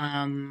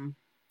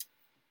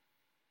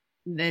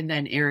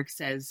then Eric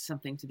says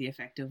something to the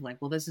effect of like,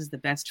 well, this is the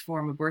best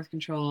form of birth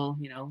control,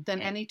 you know.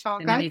 Than any talk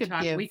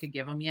we could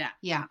give them, yeah.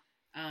 Yeah.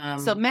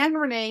 So Matt and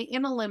Renee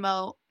in a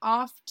limo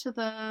off to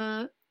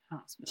the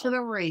hospital, to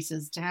the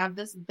races to have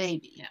this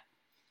baby. Yeah.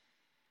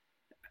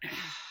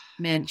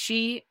 Man,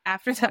 she,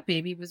 after that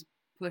baby was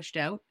pushed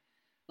out,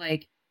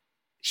 like,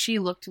 she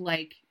looked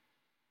like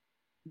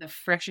the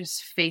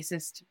freshest,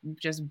 facest,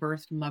 just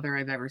birthed mother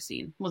I've ever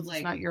seen. Was like,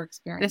 this not your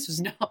experience? This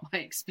was not my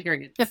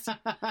experience.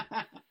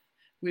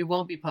 We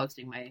won't be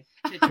posting my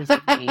pictures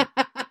of me.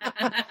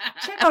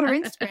 Check out our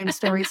Instagram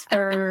stories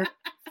for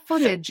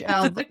footage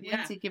of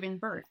Lindsay giving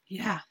birth.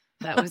 Yeah,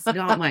 that was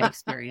not my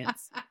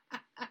experience.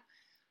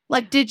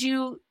 Like, did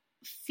you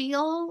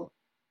feel...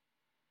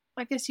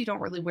 I guess you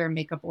don't really wear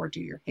makeup or do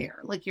your hair.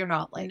 Like, you're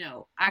not like...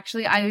 No,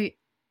 actually,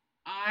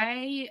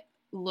 I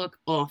look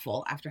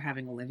awful after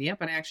having Olivia,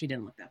 but I actually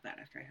didn't look that bad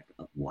after I had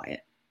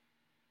Wyatt.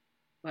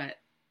 But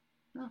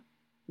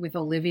with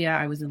Olivia,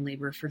 I was in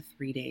labor for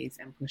 3 days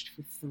and pushed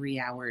for 3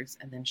 hours,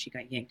 and then she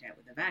got yanked out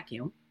with a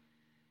vacuum.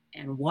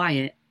 And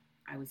Wyatt,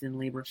 I was in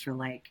labor for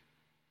like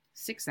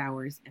 6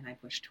 hours, and I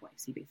pushed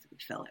twice. He basically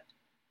fell out.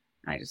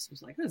 I just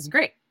was like, this is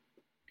great.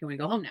 Can we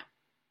go home now?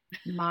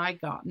 My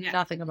God, Yeah.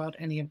 nothing about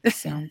any of this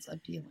sounds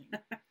appealing.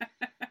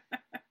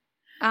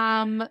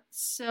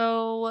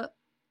 So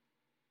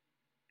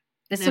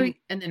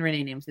and then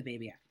Renee names the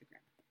baby after the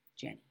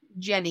grandma.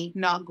 Jenny,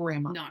 not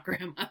Grandma. Not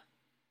grandma. I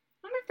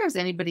wonder if there's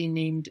anybody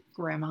named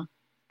Grandma.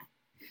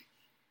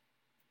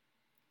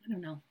 I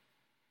don't know.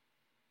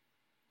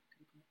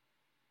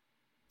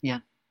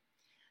 Yeah.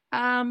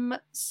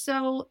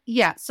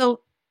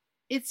 So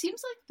it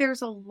seems like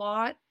there's a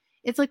lot.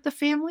 It's like the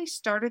family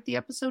started the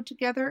episode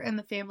together and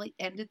the family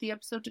ended the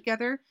episode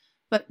together.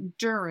 But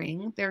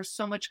during, there's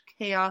so much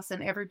chaos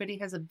and everybody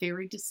has a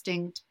very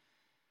distinct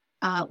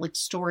like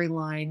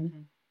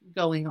storyline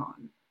going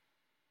on.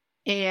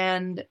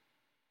 And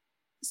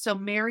so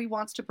Mary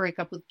wants to break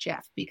up with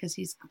Jeff because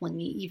he's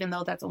clingy, even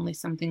though that's only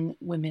something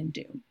women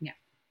do. Yeah.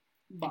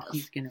 Barf.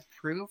 He's going to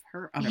prove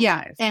her otherwise.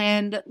 Yeah.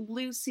 And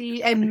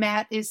Lucy and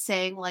Matt is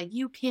saying, like,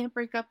 you can't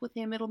break up with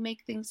him. It'll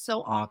make things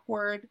so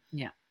awkward.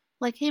 Yeah.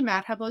 Like, hey,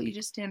 Matt, how about you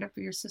just stand up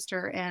for your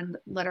sister and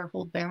let her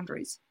hold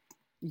boundaries?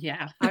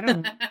 Yeah. I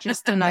don't know.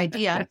 Just an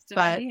idea,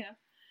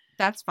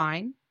 that's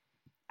fine.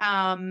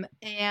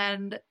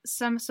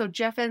 So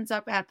Jeff ends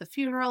up at the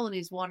funeral and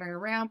he's wandering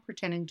around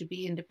pretending to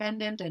be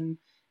independent and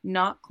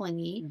not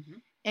clingy. Mm-hmm.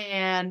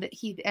 And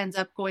he ends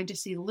up going to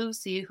see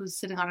Lucy, who's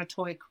sitting on a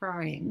toy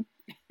crying.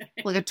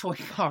 Like a toy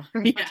car.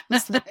 Yeah.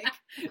 Like.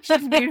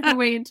 She's made her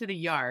way into the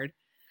yard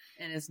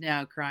and is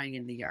now crying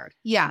in the yard.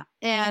 Yeah.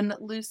 And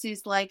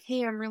Lucy's like,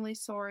 hey, I'm really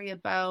sorry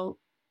about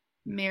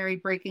Mary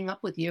breaking up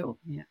with you.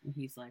 Yeah. And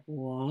he's like,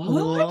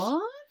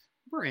 what?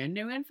 Brand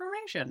new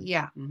information.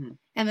 Yeah. Mm-hmm.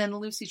 And then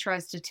Lucy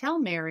tries to tell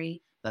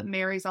Mary, but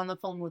Mary's on the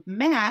phone with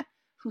Matt,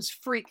 who's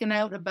freaking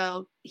out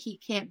about he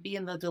can't be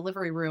in the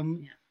delivery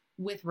room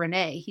with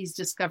Renee. He's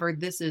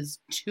discovered this is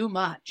too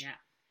much. Yeah.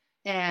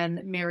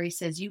 And Mary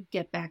says, you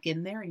get back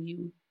in there and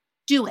you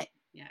do it.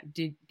 Yeah.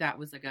 That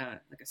was like a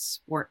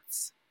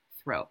sports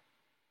throw.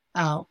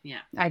 Oh. Yeah.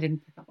 I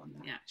didn't pick up on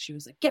that. Yeah. She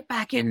was like, get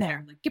back in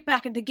there. Like, get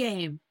back in the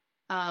game.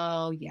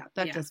 Oh, yeah.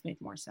 That does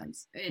make more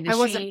sense. And I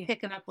wasn't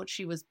picking up what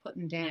she was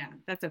putting down. Yeah,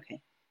 that's okay.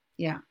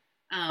 Yeah.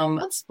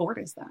 What sport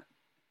is that?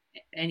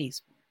 Any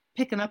sport.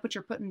 Picking up what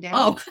you're putting down?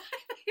 Oh.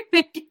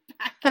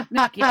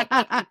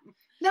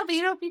 No, but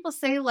you know, people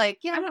say like,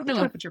 yeah, I don't pick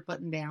know up what you're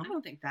putting down. I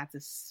don't think that's a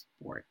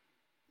sport.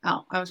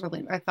 Oh, I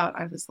thought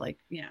I was like,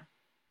 yeah,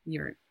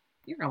 you're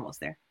almost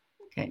there.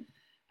 Okay.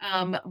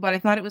 But I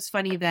thought it was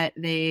funny that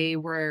they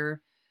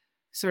were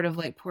sort of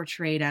like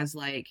portrayed as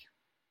like,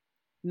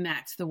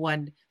 Matt's the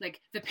one, like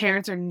the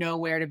parents are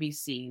nowhere to be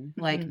seen.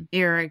 Like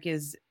Eric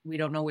we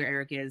don't know where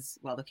Eric is.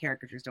 Well, the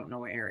characters don't know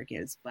where Eric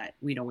is, but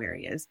we know where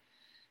he is.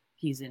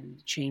 He's in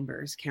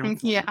chambers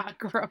counseling. Yeah,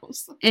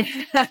 gross.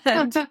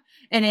 And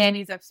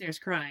Annie's upstairs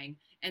crying.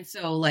 And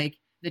so like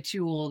the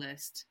two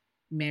oldest,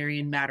 Mary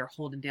and Matt, are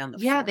holding down the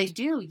fort. They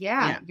do.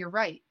 Yeah, you're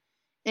right.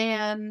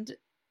 And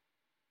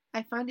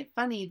I find it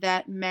funny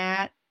that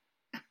Matt,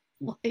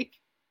 like,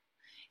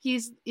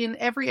 he's in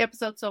every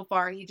episode so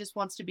far, he just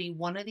wants to be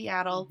one of the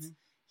adults. Mm-hmm.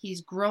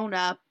 He's grown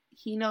up.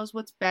 He knows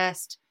what's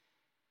best.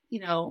 You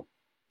know,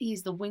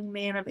 he's the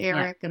wingman of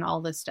Eric and all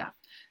this stuff.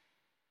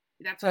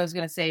 That's what I was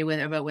going to say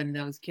about when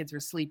those kids were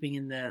sleeping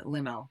in the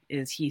limo,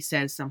 is he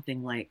says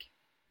something like,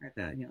 or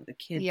the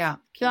kids,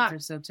 kids are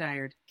so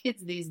tired.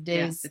 Kids these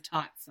days. The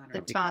tots.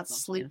 The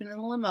tots sleeping in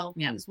the limo.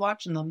 Yeah. He's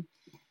watching them.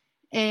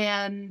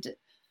 And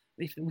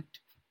leave the window.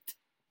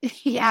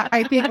 Yeah,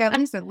 I think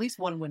at least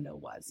one window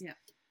was. Yeah.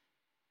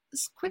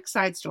 This quick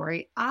side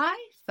story. I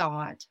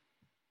thought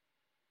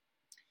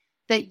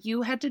that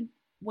you had to,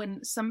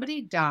 when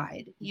somebody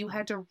died, you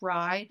had to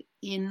ride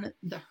in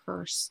the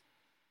hearse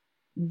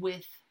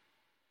with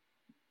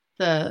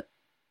the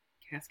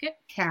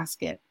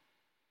casket.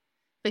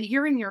 But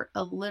you're in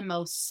a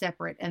limo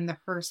separate, and the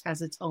hearse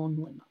has its own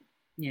limo.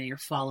 Yeah, you're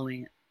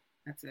following it.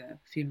 That's a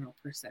funeral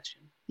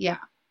procession. Yeah.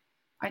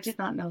 I did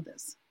not know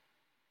this.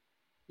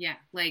 Yeah,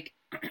 like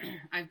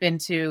I've been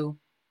to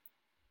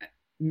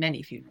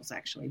many funerals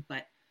actually,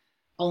 but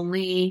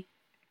I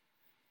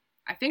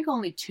think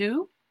only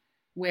two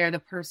where the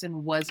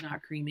person was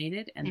not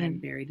cremated and then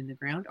buried in the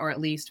ground, or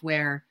at least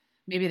where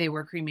maybe they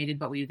were cremated,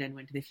 but we then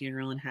went to the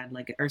funeral and had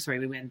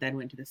then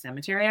went to the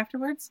cemetery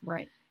afterwards.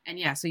 Right. And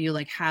yeah, so you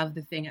like have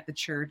the thing at the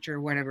church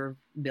or whatever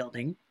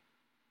building,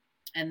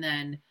 and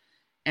then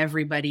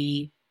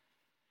everybody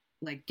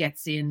like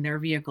gets in their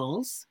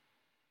vehicles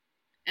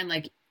and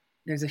like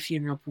there's a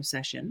funeral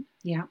procession.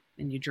 Yeah.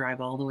 And you drive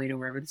all the way to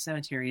wherever the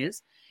cemetery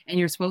is. And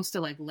you're supposed to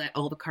like let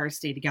all the cars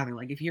stay together.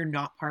 Like if you're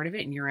not part of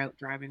it and you're out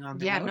driving on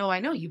the road. Yeah, no, I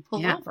know. You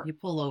pull over. You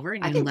pull over.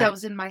 And I think that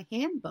was in my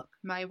handbook,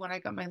 when I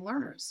got my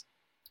learners.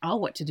 Oh,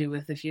 what to do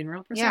with the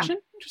funeral procession?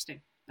 Yeah.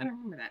 Interesting. I don't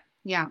remember that.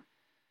 Yeah.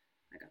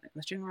 I got that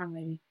question wrong,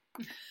 maybe.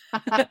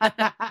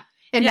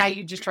 And now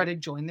you just try to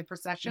join the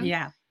procession?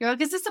 Yeah. You're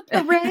like, is this a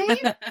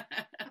parade?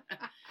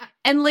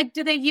 And like,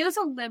 do they use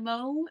a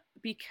limo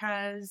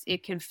because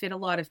it can fit a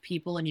lot of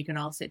people and you can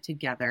all sit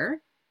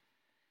together?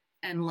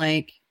 And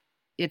like,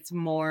 it's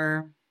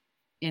more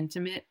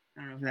intimate.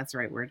 I don't know if that's the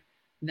right word.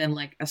 Than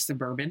like a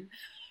Suburban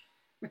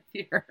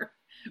here,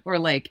 or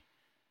like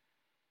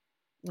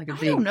a big.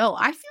 I don't know.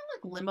 I feel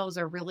like limos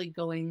are really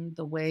going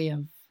the way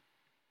of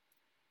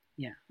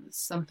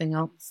something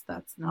else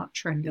that's not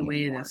trendy. The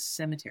way anymore. of the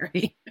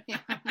cemetery. Yeah.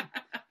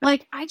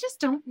 Like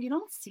you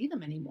don't see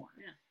them anymore.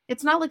 Yeah.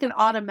 It's not like an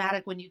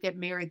automatic when you get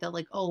married that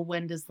like, oh,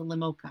 when does the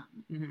limo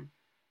come? Mm-hmm.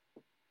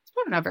 It's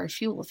probably not very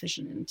fuel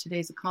efficient in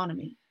today's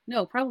economy.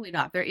 No, probably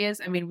not. There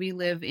is. I mean, we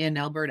live in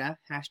Alberta,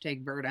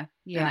 #Berta.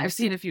 Yeah. And I've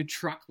seen a few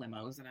truck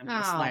limos and I'm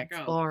just like,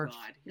 oh Lord.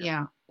 God.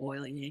 Yeah.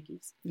 Oily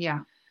Yankees.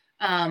 Yeah.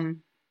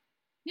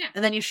 Yeah.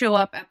 And then you show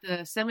up at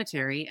the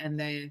cemetery and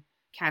the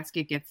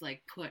casket gets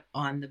like put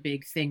on the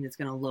big thing that's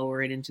going to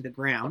lower it into the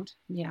ground.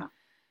 Yeah.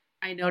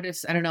 I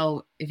noticed, I don't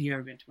know if you've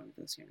ever been to one of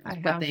those funerals,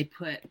 but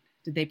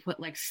did they put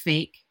like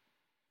fake,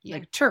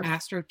 like turf,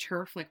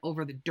 AstroTurf, like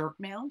over the dirt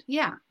mound?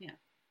 Yeah. Yeah.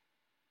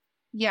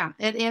 Yeah.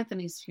 At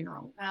Anthony's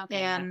funeral.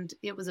 Okay, and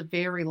it was a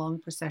very long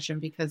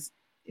procession because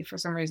for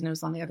some reason it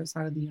was on the other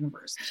side of the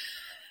universe.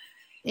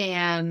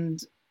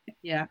 And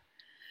yeah.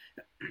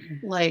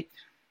 Like,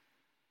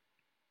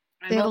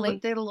 they had a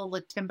little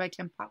like 10 by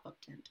 10 pop-up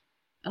tent.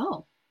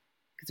 Oh,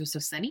 because it was so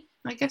sunny?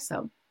 I guess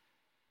so.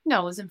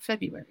 No, it was in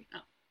February.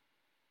 Oh.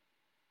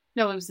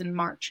 No, it was in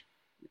March.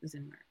 It was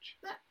in March.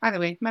 Either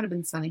way, it might have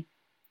been sunny.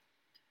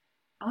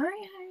 I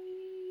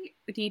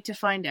need to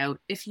find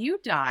out if you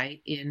die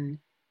in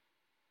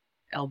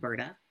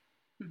Alberta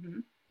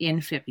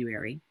in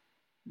February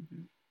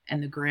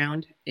and the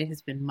ground, it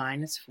has been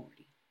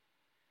 -40.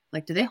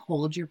 Like, do they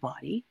hold your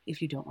body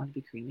if you don't want to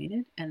be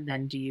cremated? And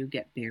then do you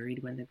get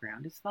buried when the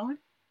ground is thawed?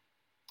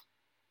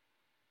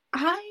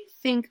 I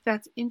think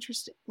that's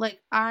interesting.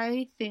 Like,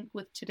 I think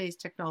with today's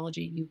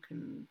technology, you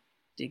can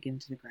dig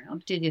into the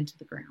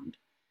ground.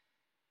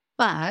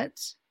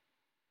 But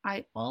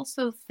I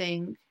also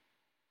think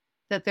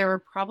that there are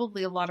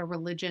probably a lot of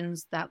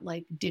religions that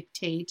like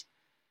dictate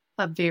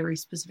a very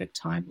specific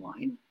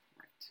timeline.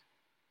 Right.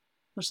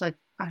 Which like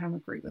I don't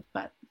agree with,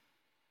 but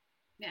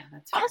yeah,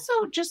 that's fair.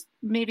 Also just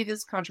maybe this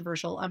is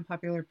controversial,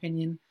 unpopular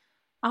opinion.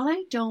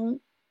 I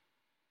don't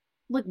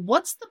like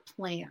what's the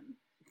plan?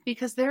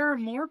 Because there are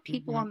more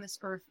people on this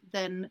earth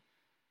than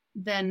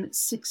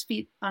 6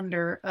 feet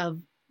under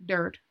of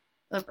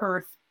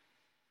earth.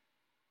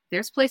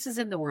 There's places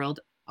in the world,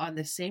 on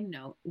the same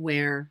note,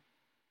 where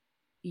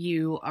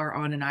you are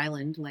on an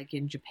island, like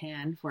in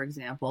Japan, for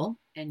example,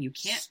 and you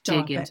can't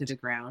dig into the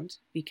ground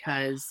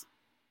because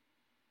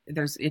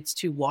it's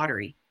too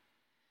watery.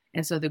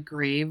 And so the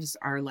graves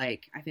are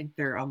like, I think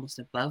they're almost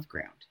above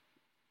ground.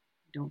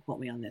 Don't quote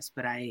me on this,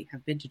 but I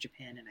have been to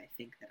Japan and I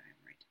think that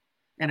I'm right.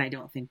 And I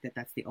don't think that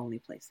that's the only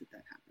place that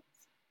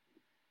happens.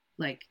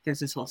 Like, there's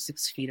this whole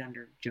 6 feet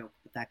under joke,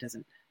 but that's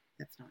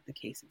not the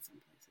case in some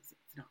places.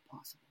 It's not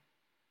possible.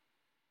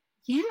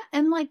 Yeah,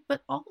 and like,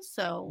 but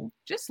also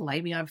just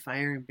light me on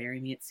fire and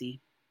bury me at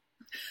sea.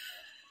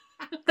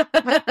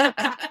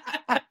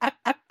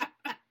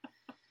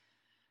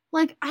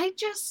 Like,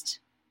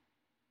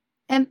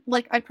 and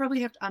like, I probably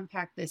have to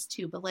unpack this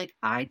too, but like,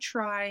 I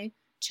try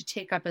to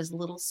take up as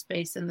little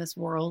space in this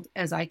world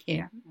as I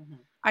can. Mm-hmm.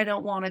 I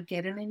don't want to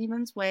get in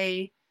anyone's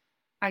way.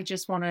 I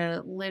just want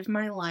to live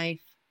my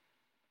life.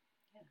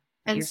 Yeah.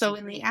 And so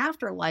in the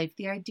afterlife,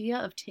 the idea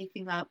of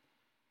taking up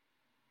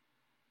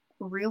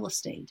real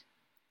estate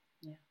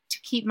to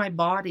keep my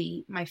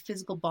body, my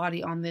physical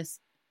body on this,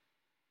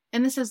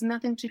 and this has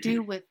nothing to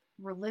do with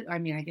religion. I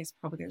mean, I guess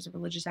probably there's a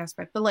religious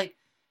aspect, but like,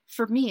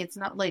 for me, it's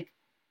not like,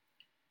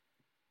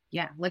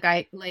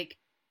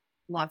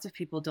 lots of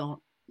people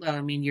don't. Well,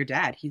 I mean, your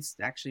dad, he's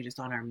actually just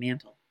on our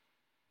mantle.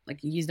 Like,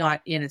 he's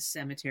not in a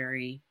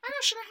cemetery. I know.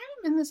 Should I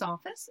have him in this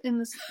office, in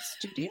this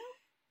studio?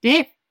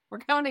 Dave, we're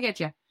coming to get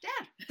you.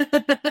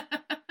 Dad.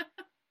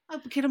 I'll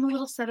get him a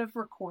little set of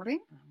recording.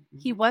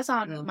 He was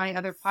on my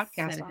other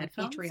podcast on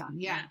Patreon.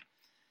 Yeah.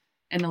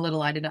 And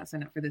I did not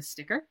sign up for this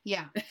sticker.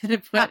 Yeah. To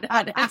put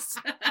on us.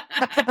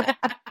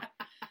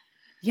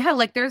 Yeah,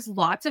 like there's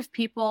lots of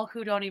people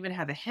who don't even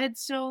have a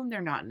headstone.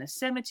 They're not in a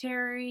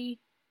cemetery.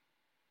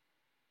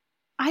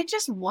 I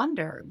just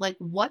wonder, like,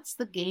 what's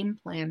the game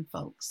plan,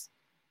 folks?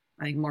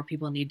 I think more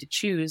people need to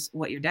choose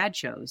what your dad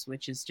chose,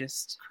 which is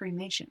just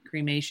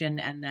cremation.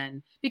 And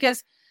then,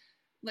 because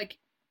like,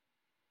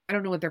 I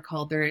don't know what they're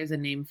called. There is a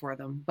name for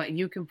them, but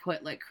you can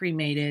put like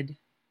cremated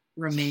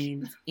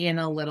remains in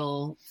a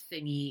little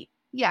thingy.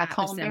 Yeah.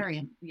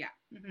 Columbarium. Yeah.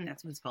 Mm-hmm.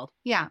 That's what it's called.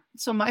 Yeah.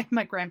 So my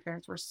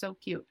grandparents were so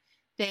cute.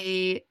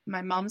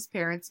 My mom's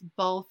parents,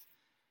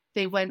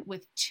 they went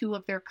with 2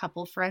 of their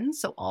couple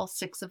friends. So all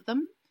 6 of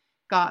them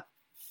got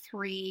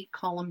 3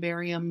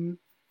 columbarium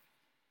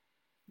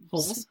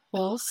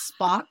whole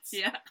spots.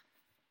 Yeah.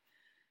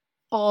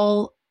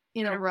 All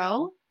in a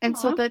row. And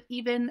so that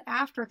even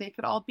after they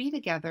could all be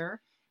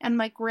together, and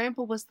my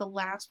grandpa was the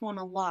last one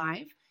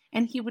alive,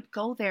 And he would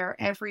go there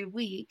every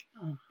week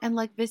and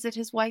like visit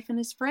his wife and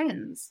his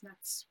friends.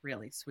 That's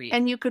really sweet.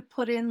 And you could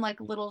put in like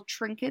little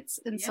trinkets.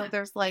 And so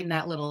there's like in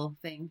that little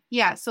thing.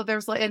 Yeah. So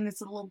there's like, and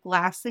it's a little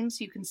glass thing.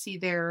 So you can see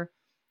their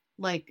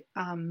like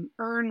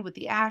urn with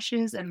the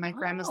ashes and my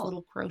grandma's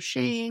little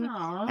crocheting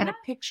and a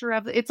picture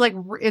of it. It's like,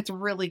 it's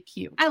really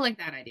cute. I like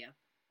that idea.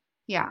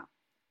 Yeah.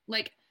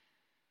 Like,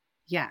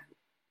 yeah.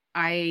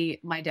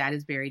 My dad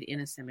is buried in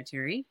a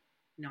cemetery,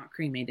 not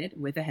cremated,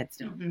 with a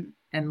headstone.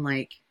 And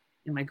like,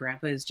 and my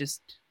grandpa is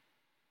just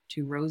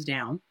 2 rows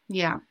down.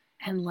 Yeah.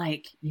 And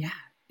like,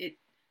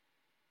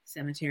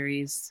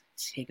 cemeteries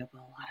take up a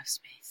lot of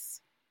space.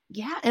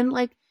 Yeah. And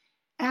like,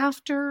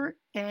 after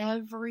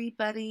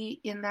everybody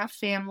in that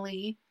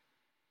family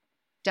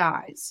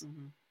dies,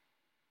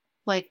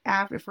 like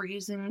after, if we're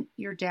using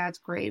your dad's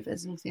grave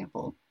as an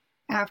example,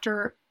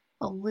 after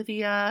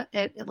Olivia,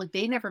 like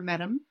they never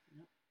met him,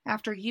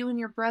 after you and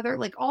your brother,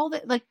 like all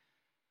that, like,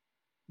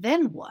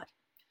 then what?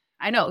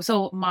 I know.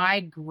 So my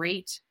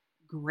great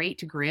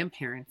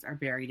grandparents are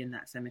buried in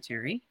that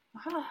cemetery.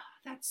 Oh,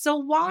 that's so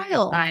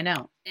wild. I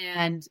know.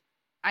 And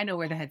I know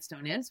where the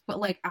headstone is, but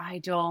like,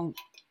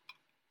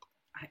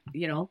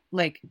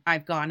 like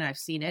I've gone, I've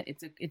seen it.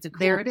 It's a cool,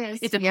 there it is.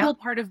 It's a cool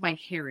part of my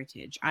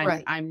heritage.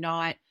 I'm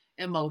not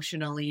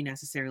emotionally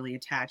necessarily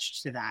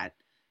attached to that.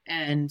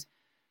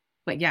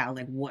 But yeah,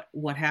 like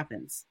what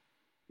happens?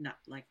 Not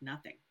like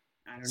nothing.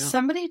 I don't know.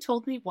 Somebody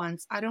told me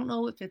once, I don't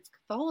know if it's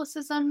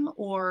Catholicism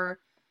or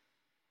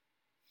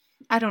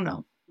I don't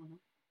know,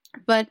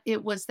 but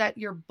it was that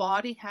your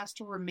body has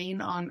to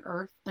remain on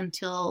earth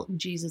until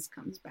Jesus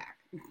comes back.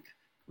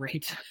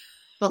 Great.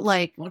 But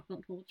like,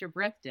 hold your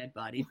breath, dead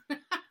body.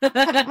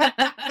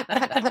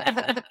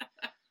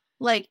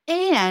 Like,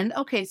 and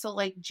okay, so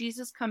like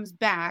Jesus comes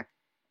back.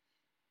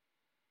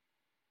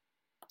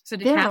 So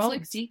do they're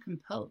Catholics all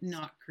decomposed?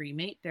 Not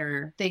cremate?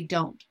 They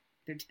don't.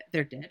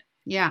 They're dead.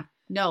 Yeah.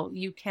 No,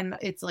 you can.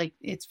 It's like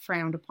it's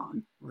frowned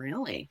upon.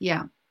 Really?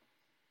 Yeah.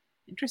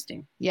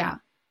 Interesting. Yeah.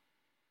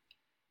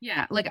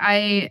 Yeah. Like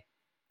I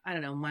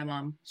don't know. My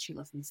mom, she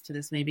listens to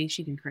this. Maybe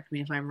she can correct me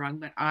if I'm wrong,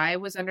 but I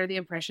was under the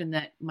impression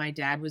that my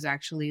dad was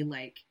actually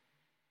like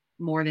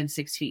more than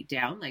 6 feet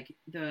down. Like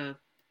the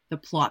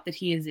plot that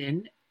he is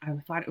in, I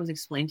thought it was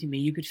explained to me.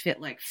 You could fit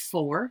like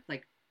 4,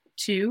 like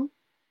 2,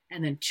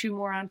 and then 2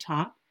 more on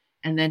top,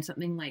 and then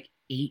something like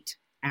 8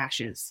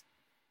 ashes.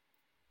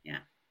 Yeah.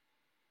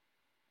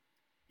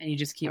 And you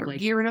just keep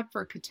like gearing up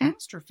for a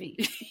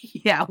catastrophe.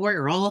 Yeah,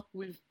 we're all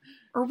with.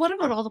 Or what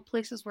about all the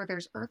places where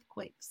there's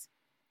earthquakes?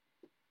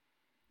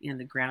 And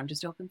the ground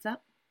just opens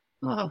up.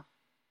 Oh,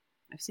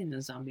 I've seen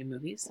those zombie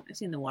movies. I've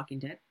seen The Walking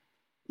Dead.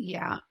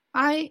 Yeah,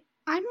 I'm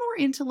more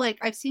into like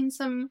I've seen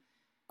some,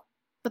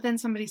 but then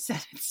somebody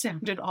said it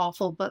sounded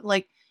awful. But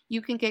like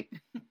you can get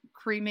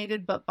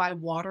cremated, but by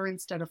water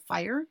instead of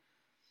fire.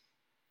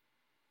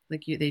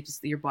 Like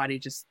your body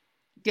just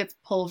gets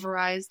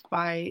pulverized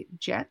by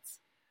jets.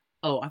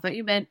 Oh, I thought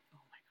you meant. Oh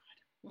my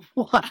God!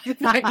 What?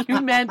 I thought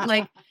you meant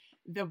like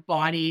the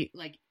body,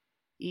 like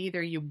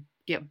either you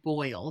get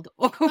boiled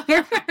or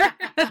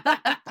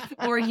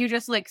you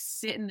just like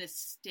sit in this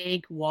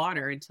stank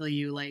water until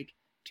you like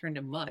turn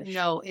to mush.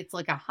 No, it's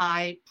like a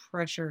high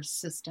pressure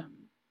system.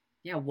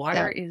 Yeah,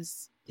 water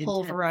is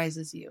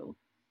pulverizes you,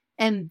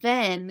 and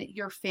then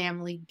your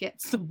family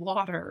gets the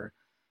water.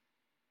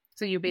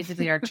 So you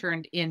basically are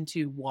turned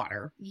into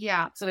water.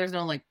 Yeah. So there's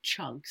no like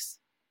chunks.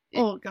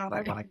 Oh God,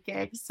 I want to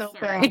gag so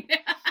bad.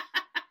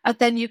 But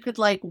then you could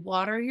like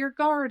water your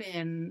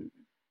garden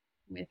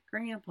with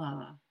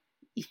Grandpa.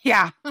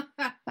 Yeah.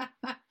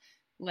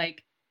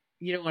 Like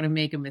you don't want to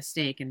make a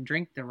mistake and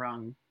drink the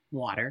wrong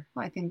water.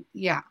 I think,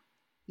 yeah.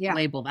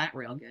 Label that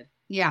real good.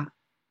 Yeah.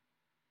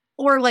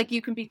 Or like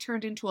you can be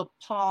turned into a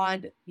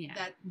pod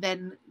that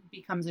then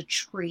becomes a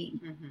tree.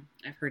 Mm-hmm.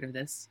 I've heard of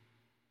this.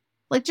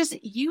 Like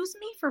just use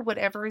me for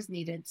whatever is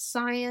needed.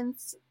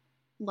 Science,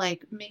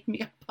 like make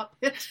me a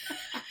puppet.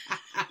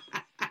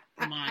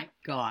 My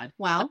God.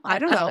 Well, I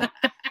don't know.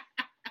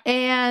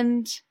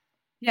 And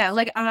yeah,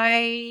 like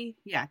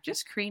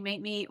just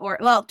cremate me or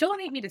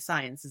donate me to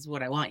science is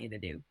what I want you to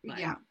do. But,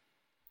 yeah.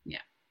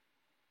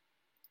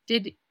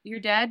 Did your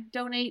dad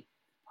donate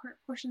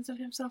portions of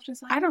himself to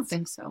science? I don't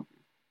think so.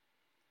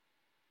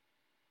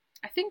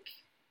 I think.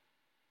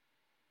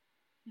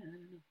 Yeah, I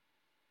don't know.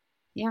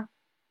 Yeah.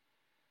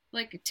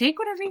 Like, take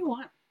whatever you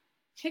want.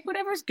 Take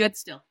whatever's good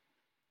still.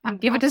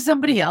 And give it to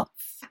somebody else.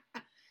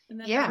 And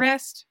then the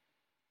rest,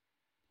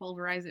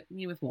 pulverize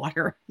me with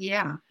water.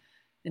 Yeah.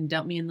 And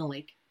dump me in the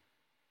lake.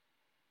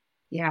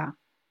 Yeah.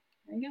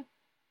 There you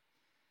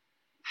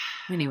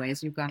go.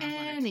 Anyways, you've gone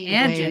on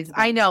tangents.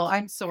 I know.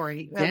 I'm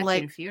sorry. Death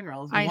and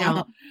funerals. I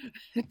know.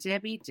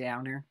 Debbie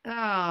Downer.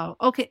 Oh,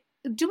 okay.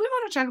 Do we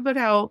want to talk about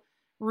how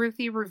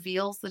Ruthie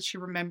reveals that she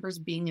remembers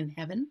being in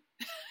heaven?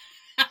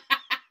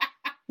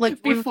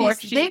 Like before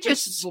they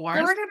just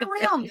squirted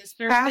around this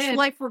past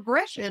life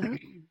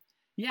regression.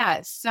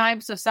 Yeah,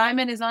 so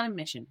Simon is on a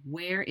mission.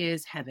 Where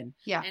is heaven?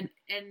 Yeah,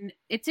 and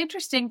it's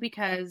interesting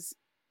because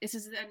this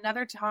is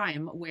another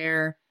time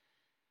where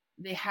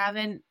they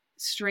haven't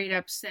straight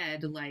up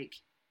said like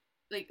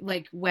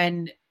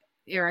when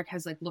Eric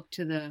has like looked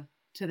to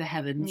the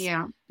heavens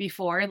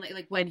before, and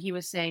like when he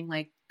was saying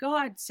like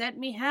God sent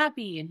me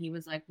happy, and he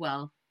was like,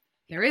 well,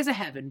 there is a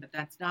heaven, but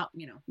that's not,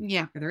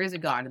 or there is a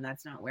God, and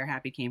that's not where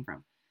happy came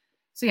from.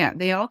 So yeah,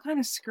 they all kind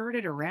of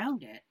skirted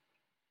around it,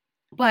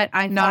 but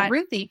not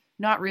Ruthie.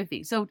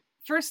 So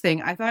first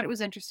thing, I thought it was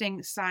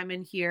interesting.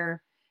 Simon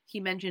here, he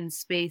mentioned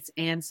space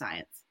and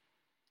science.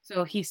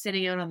 So he's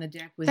sitting out on the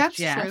deck with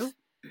Jeff, true.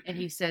 And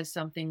he says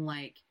something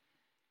like,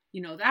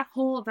 the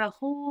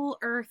whole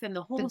Earth and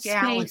the whole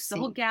space, the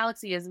whole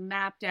galaxy is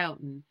mapped out,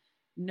 and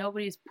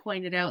nobody's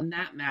pointed out in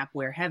that map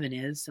where heaven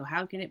is. So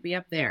how can it be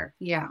up there?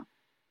 Yeah.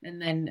 And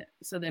then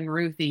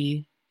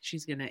Ruthie,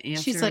 she's going to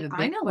answer. She's like,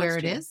 I know where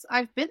it is.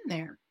 I've been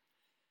there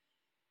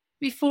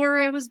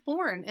before I was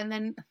born. And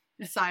then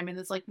Simon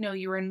is like, no,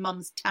 you were in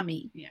mom's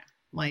tummy. Yeah.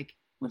 Which,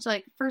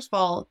 first of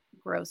all,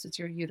 gross. It's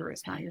your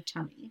uterus, not your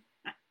tummy.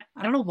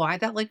 I don't know why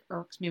that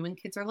irks me when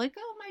kids are like,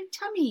 oh, my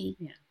tummy.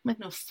 Yeah. I'm like,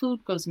 no,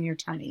 food goes in your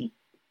tummy.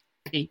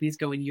 Babies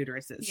go in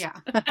uteruses. Yeah.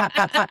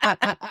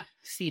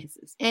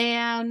 Fetuses.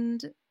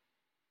 And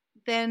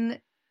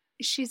then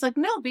she's like,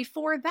 no,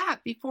 before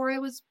I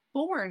was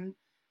born,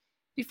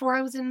 before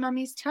I was in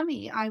mommy's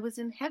tummy, I was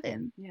in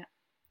heaven. Yeah.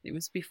 It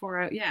was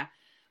before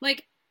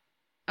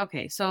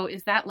okay, so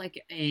is that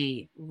like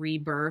a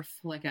rebirth,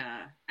 like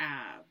a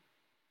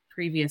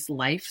previous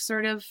life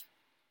sort of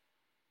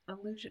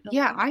illusion?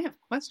 Yeah, I have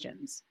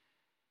questions.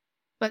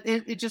 But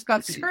it just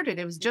got skirted.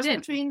 It was just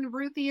between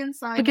Ruthie and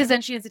Simon. Because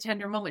then she has a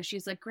tender moment.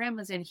 She's like,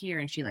 Grandma's in here,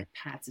 and she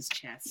pats his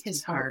chest.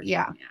 His heart.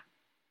 Yeah.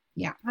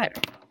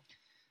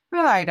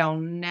 I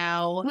don't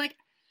know.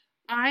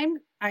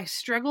 I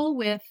struggle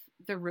with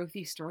the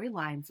Ruthie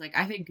storylines.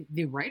 I think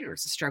the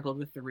writers struggled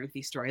with the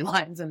Ruthie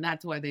storylines, and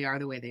that's why they are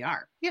the way they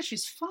are. Yeah,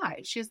 she's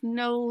 5. She has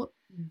no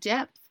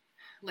depth.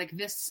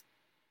 This,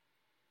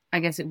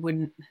 I guess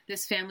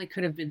this family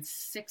could have been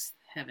 6th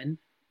heaven,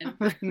 and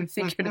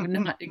they could have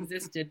not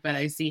existed, but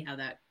I see how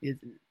that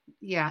isn't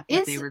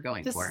what they were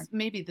going for.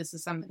 Maybe this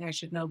is something I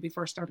should know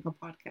before starting a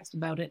podcast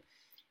about it.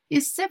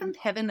 Is 7th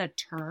heaven a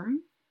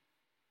term?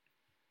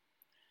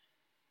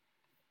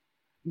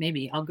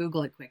 Maybe. I'll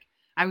Google it quick.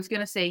 I was going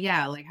to say,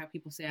 like how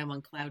people say I'm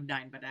on cloud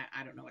 9, but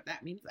I don't know what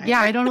that means.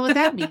 I don't know what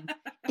that means.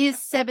 Is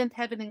 7th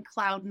heaven and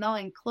cloud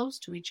 9 close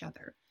to each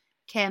other?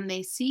 Can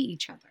they see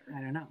each other?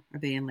 I don't know. Are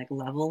they in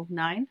level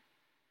 9?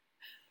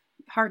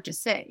 Hard to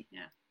say.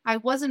 Yeah. I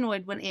was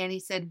annoyed when Annie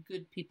said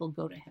good people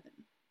go to heaven.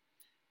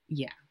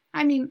 Yeah.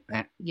 I mean,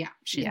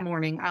 she's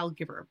mourning. I'll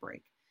give her a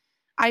break.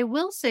 I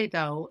will say,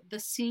 though, the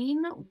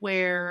scene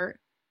where...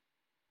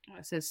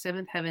 it says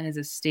 7th heaven is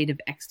a state of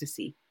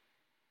ecstasy.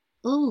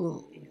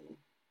 Ooh.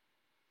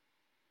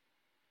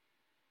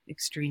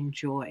 Extreme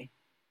joy.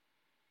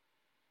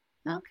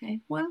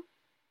 Okay, well.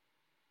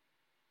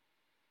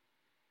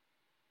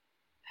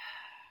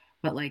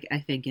 But I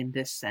think in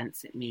this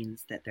sense, it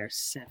means that there's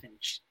 7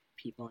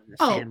 people in the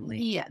family.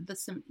 Yeah,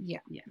 yeah.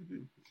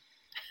 Mm-hmm.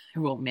 I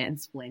won't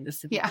mansplain the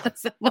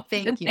symbolism of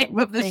the name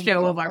of the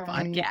show of our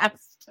podcast.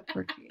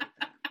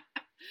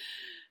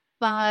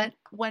 But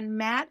when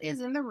Matt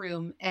is in the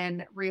room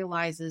and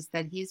realizes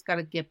that he's got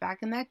to get back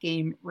in that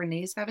game,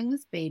 Renee's having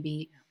this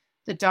baby.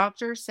 The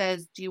doctor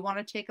says, do you want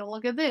to take a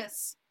look at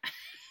this?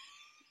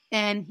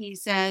 And he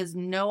says,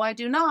 no, I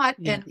do not.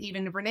 Yeah. And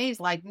even Renee's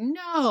like,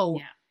 no.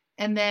 Yeah.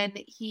 And then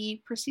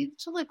he proceeded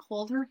to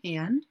hold her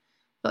hand,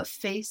 but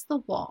face the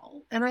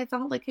wall. And I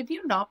thought, have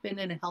you not been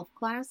in a health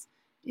class?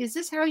 Is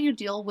this how you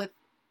deal with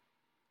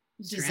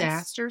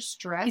disaster,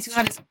 stress? He's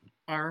got his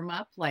arm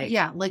up,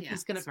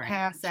 he's going to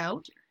pass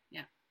out.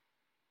 Yeah.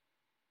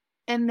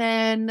 And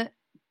then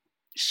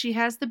she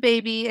has the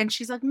baby, and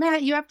she's like,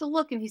 Matt, you have to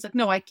look. And he's like,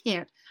 no, I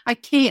can't.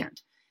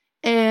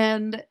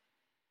 And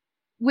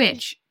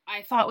which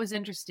I thought was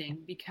interesting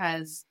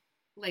because,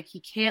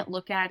 he can't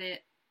look at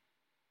it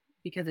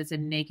because it's a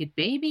naked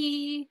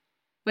baby.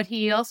 But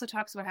he also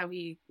talks about how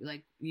he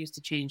used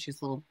to change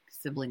his little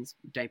siblings'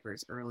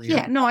 diapers earlier.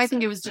 Yeah, no, I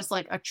think it was just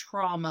a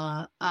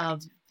trauma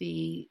of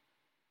the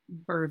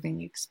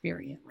birthing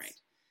experience.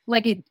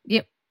 Right.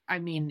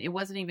 It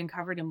wasn't even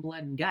covered in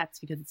blood and guts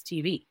because it's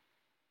TV.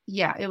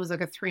 Yeah, it was a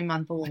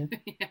 3-month-old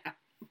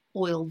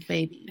oiled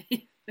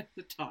baby.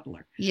 The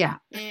toddler. Yeah.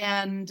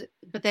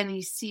 But then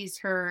he sees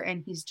her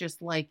and he's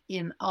just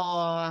in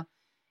awe,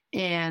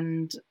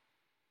 and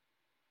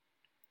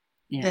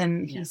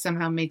then he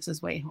somehow makes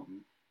his way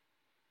home.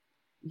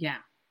 Yeah.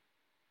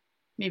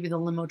 Maybe the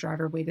limo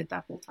driver waited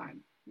that whole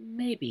time.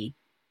 Maybe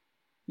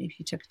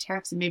he took a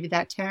taxi. Maybe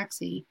that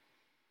taxi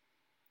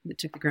that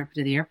took the grandpa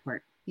to the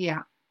airport.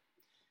 Yeah.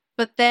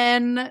 But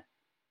then,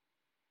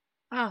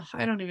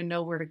 I don't even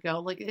know where to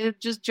go.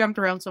 It just jumped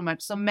around so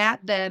much. So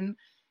Matt then,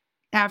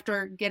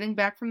 after getting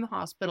back from the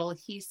hospital,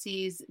 he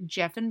sees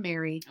Jeff and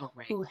Mary,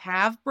 who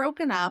have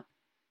broken up.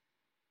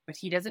 But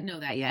he doesn't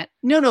know that yet.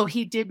 No,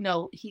 he did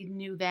know. He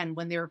knew then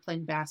when they were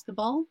playing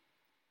basketball.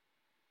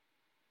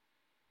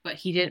 But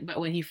he didn't.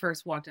 But when he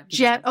first walked up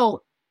to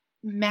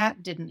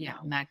Matt didn't know.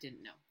 Matt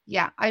didn't know.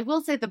 Yeah, I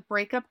will say the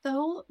breakup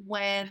though,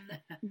 when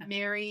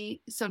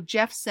so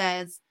Jeff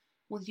says,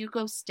 will you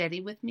go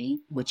steady with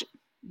me? Which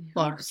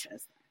Barb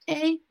says that.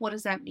 A, what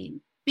does that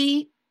mean?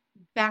 B,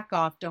 back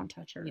off, don't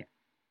touch her.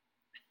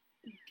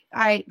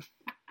 Yeah.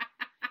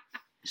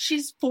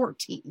 She's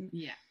 14.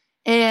 Yeah.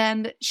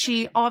 And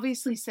she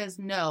obviously says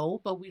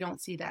no, but we don't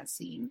see that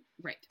scene.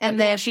 Right. And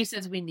then then she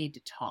says we need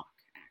to talk,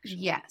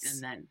 actually. Yes.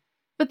 And then.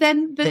 But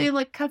then it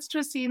like cuts to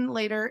a scene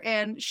later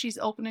and she's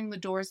opening the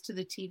doors to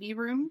the TV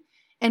room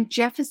and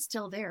Jeff is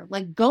still there.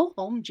 Like, go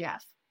home,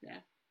 Jeff. Yeah.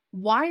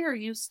 Why are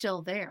you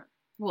still there?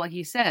 Well,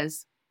 he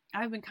says,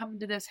 I've been coming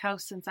to this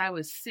house since I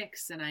was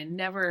 6 and I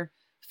never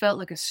felt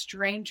like a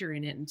stranger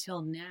in it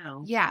until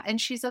now. Yeah. And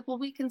she's like, well,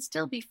 we can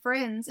still be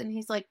friends. And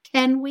he's like,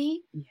 can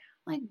we? Yeah.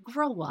 Like,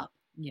 grow up.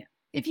 Yeah.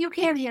 If you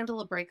can't handle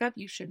a breakup,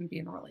 you shouldn't be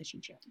in a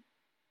relationship.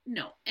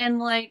 No. And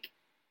like,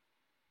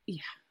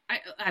 yeah,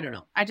 I don't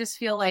know. I just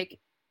feel like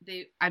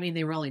they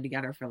were only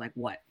together for like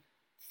what?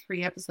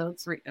 3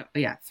 episodes?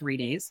 3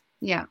 days.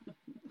 Yeah.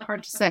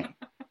 Hard to say.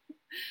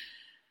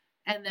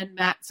 And then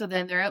so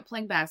then they're out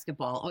playing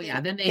basketball. Oh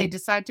yeah. Then they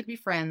decide to be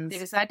friends. They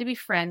decide to be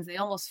friends. They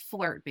almost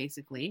flirt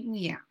basically.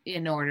 Yeah.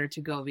 In order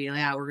to go be like,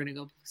 yeah, we're going to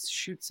go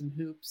shoot some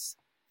hoops.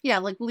 Yeah.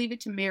 Like leave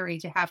it to Mary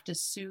to have to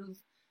soothe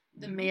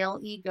the male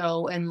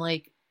ego and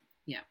like,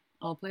 yeah,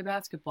 I'll play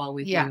basketball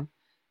with you.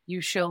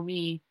 You show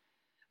me.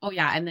 Oh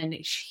yeah. And then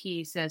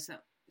he says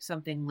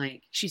something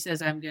like, she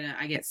says, I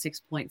get 6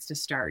 points to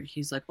start.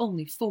 He's like,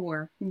 only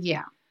 4.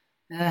 Yeah.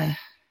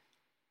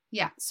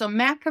 Yeah. So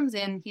Matt comes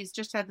in. He's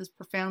just had this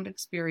profound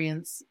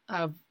experience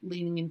of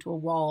leaning into a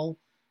wall.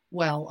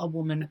 Well, a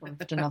woman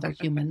birthed another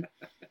human.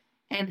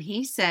 And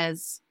he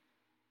says,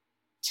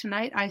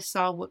 tonight I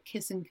saw what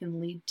kissing can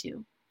lead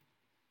to.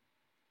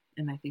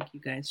 And I think you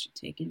guys should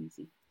take it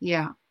easy.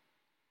 Yeah.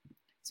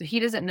 So he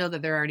doesn't know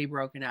that they're already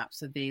broken up.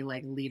 So they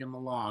like lead him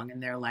along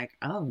and they're like,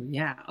 oh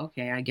yeah,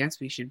 okay, I guess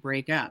we should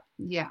break up.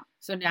 Yeah.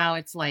 So now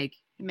it's like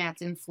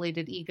Matt's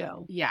inflated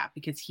ego. Yeah,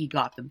 because he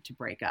got them to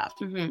break up.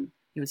 Mm-hmm.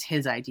 It was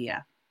his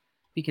idea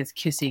because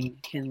kissing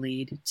can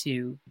lead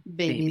to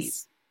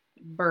babies.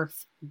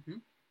 Birth. Mm-hmm.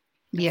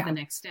 Yeah. The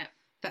next step.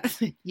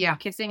 Yeah.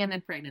 Kissing and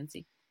then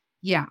pregnancy.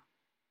 Yeah.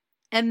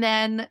 And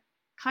then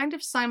kind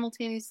of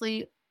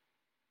simultaneously,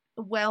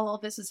 while all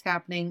this is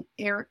happening,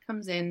 Eric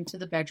comes into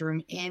the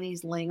bedroom.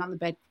 Annie's laying on the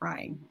bed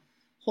crying,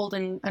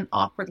 holding an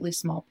awkwardly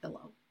small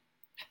pillow.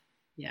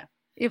 Yeah.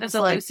 That's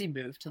a Lucy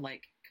move to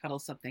like cuddle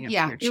something up to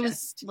your chest. Yeah, it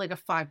was like a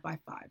 5x5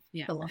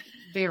 pillow.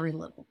 Very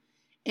little.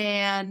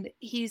 And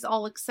he's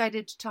all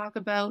excited to talk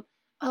about,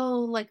 oh,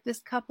 like this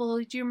couple,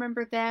 do you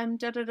remember them?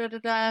 Da da da da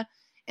da.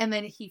 And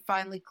then he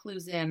finally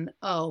clues in,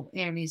 oh,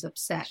 Annie's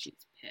upset.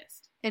 She's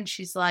pissed. And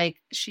she's like,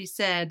 she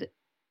said,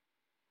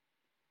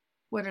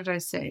 what did I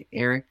say?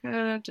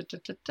 Erica, da da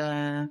da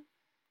da.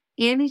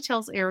 Annie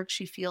tells Eric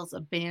she feels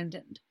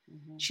abandoned.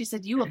 Mm-hmm. She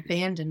said, you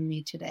abandoned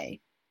me today.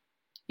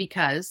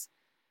 Because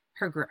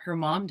her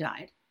mom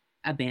died.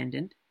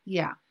 Abandoned.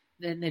 Yeah.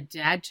 Then the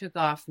dad took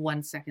off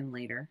 1 second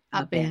later.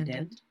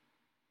 Abandoned.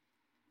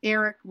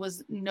 Eric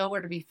was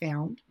nowhere to be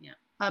found. Yeah.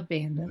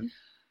 Abandoned.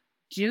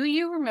 Do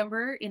you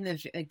remember in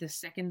the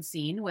second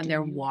scene when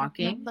they're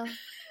walking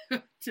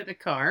to the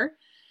car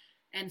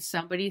and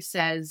somebody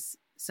says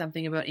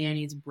something about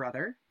Annie's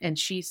brother and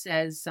she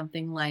says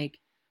something like,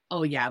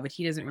 oh yeah, but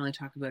he doesn't really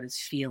talk about his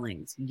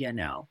feelings, you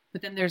know.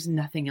 But then there's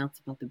nothing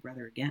else about the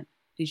brother again.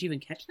 Did you even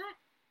catch that?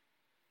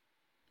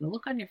 The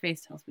look on your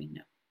face tells me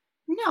no.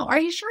 No, are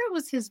you sure it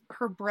was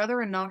her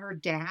brother and not her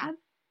dad?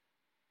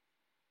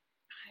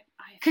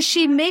 Because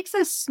she makes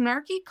a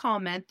snarky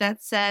comment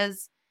that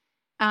says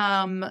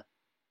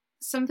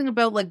something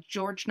about like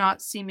George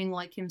not seeming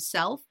like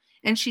himself,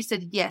 and she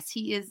said, "Yes,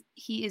 he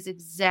is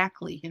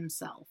exactly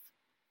himself."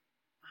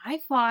 I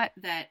thought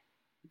that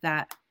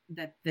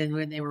then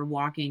when they were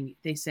walking,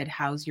 they said,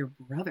 "How's your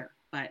brother?"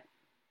 But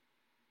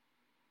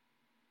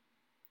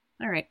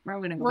all right,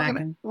 we're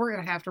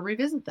gonna have to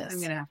revisit this.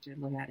 I'm gonna have to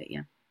look at it.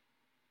 Yeah.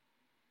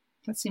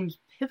 That seems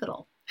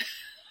pivotal.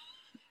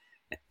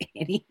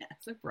 Annie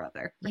has a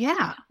brother.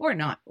 Yeah. Or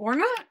not. Or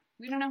not.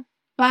 We don't know.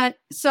 But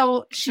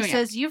so she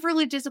says, you've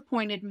really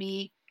disappointed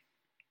me.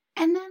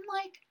 And then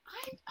like,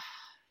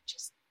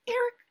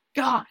 Eric,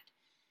 God.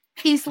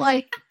 He's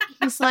like,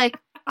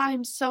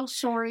 I'm so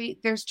sorry.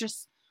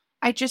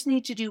 I just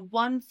need to do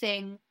one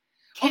thing.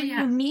 Can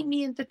you meet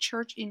me in the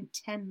church in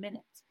 10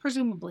 minutes?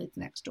 Presumably it's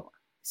next door.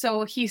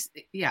 So he's,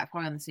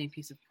 probably on the same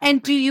piece of property.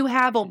 And do you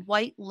have a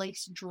white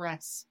lace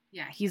dress?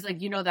 Yeah, he's like,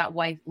 that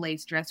white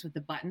lace dress with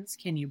the buttons?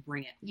 Can you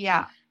bring it?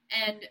 Yeah.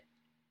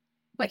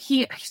 But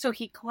he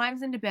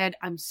climbs into bed.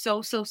 I'm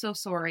so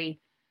sorry.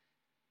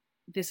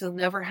 This will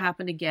never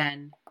happen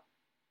again.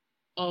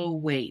 Oh,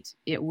 wait,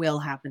 it will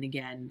happen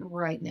again.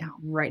 Right now.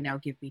 Right now,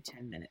 give me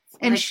 10 minutes.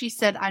 And she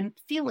said, I'm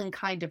feeling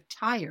kind of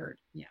tired.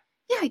 Yeah.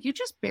 Yeah, you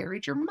just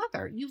buried your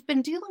mother. You've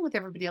been dealing with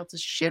everybody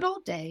else's shit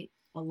all day.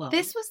 Alone.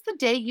 This was the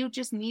day you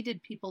just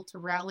needed people to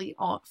rally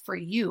for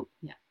you.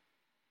 Yeah.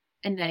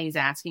 And then he's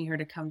asking her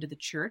to come to the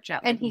church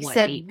at and he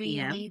said, 8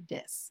 p.m. We need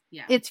this.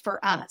 Yeah. It's for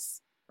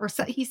us. Or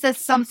he says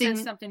something. He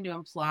says something to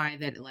imply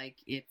that, like,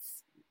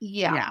 it's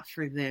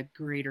for the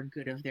greater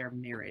good of their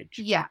marriage.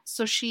 Yeah.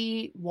 So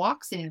she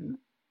walks in,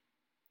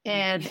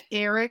 and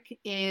Eric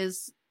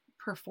is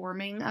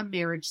performing a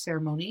marriage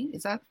ceremony.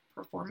 Is that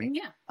performing?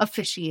 Yeah.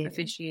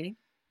 Officiating.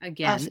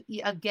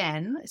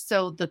 Again.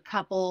 So the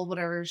couple,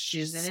 whatever,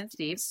 Susan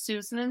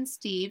and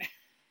Steve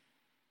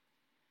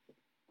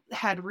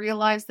had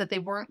realized that they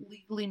weren't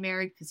legally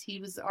married because he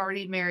was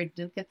already married,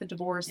 didn't get the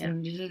divorce,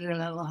 and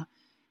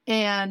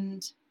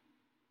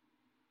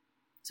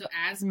so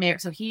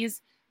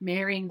he's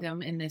marrying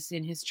them in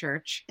his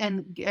church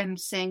and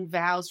saying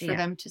vows for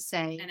them to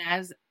say.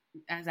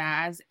 And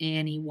as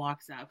Annie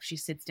walks up, she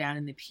sits down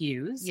in the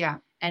pews. Yeah.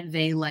 And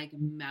they like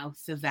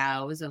mouth the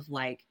vows of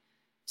like,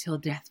 till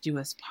death do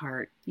us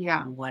part.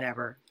 Yeah.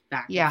 Whatever.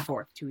 Back and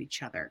forth to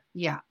each other.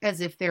 Yeah.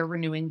 As if they're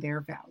renewing their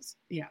vows.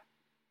 Yeah.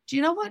 Do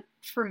you know what,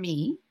 for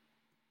me,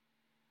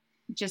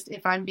 just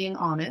if I'm being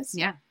honest.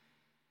 Yeah.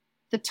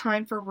 The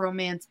time for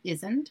romance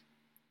isn't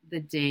the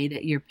day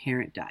that your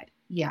parent died.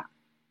 Yeah.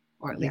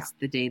 Or at least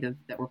the day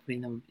that we're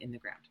putting them in the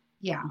ground.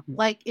 Yeah. Mm-hmm.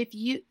 Like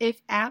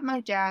if at my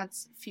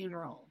dad's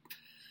funeral,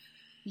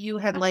 you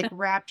had like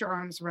wrapped your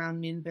arms around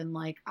me and been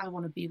like, I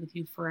want to be with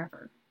you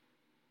forever.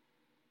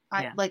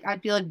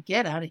 I'd be like,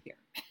 get out of here.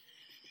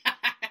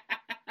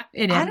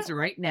 It ends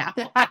right now.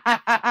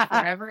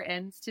 Forever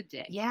ends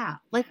today. Yeah.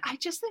 Like, I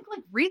just think,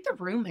 like, read the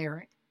room,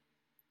 Eric.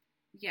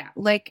 Yeah.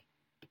 Like,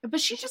 but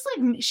she just,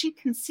 like, she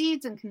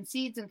concedes and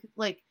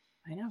like,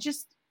 I know.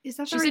 Just, is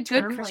that she's the right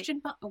term? A good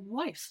Christian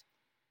wife.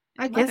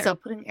 I guess so.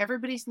 Putting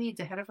everybody's needs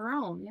ahead of her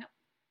own. Yeah.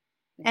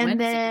 And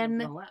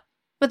then,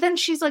 but then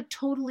she's, like,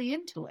 totally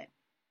into it.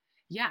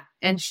 Yeah.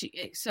 And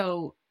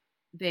so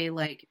they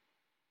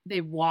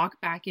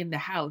walk back in the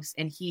house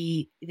and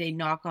they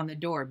knock on the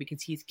door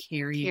because he's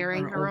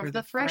carrying her over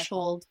the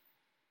threshold.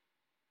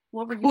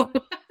 What were you?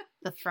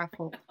 The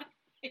threshold.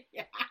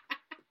 Yeah.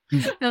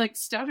 They like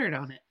stuttered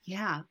on it.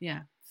 Yeah.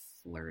 Yeah.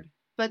 Slurred.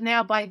 But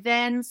now by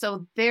then,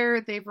 so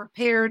they've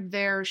repaired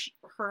their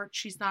hurt.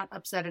 She's not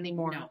upset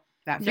anymore. No,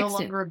 that no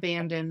longer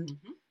abandoned.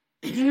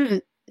 Mm-hmm.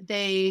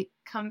 They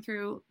come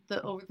through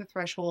over the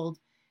threshold,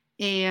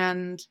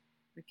 and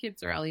the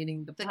kids are all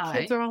eating the pie. The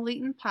kids are all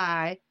eating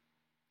pie.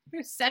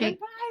 There's 7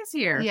 pies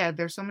here. Yeah,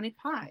 there's so many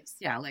pies.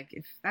 Yeah, like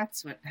if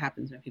that's what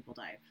happens when people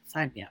die,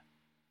 sign me up.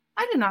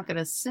 I did not get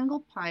a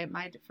single pie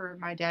for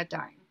my dad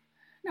dying.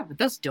 No, but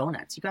those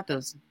donuts, you got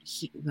those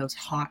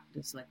hot,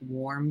 those like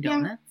warm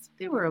donuts. Yeah,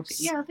 they were okay.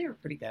 Yeah, they were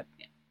pretty good.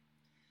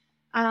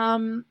 Yeah.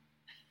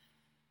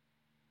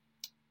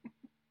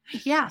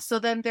 Yeah. So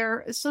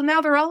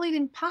now they're all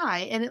eating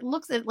pie, and it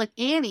looks like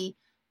Annie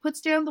puts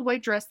down the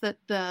white dress that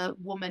the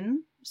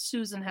woman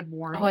Susan had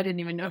worn. Oh, I didn't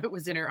even know it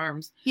was in her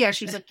arms. Yeah,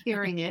 she's like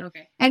carrying it.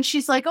 Okay. And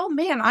she's like, oh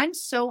man, I'm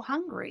so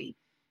hungry.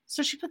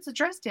 So she puts the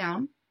dress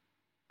down.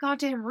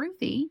 Goddamn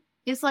Ruthie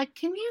is like,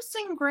 can you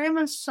sing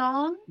Grandma's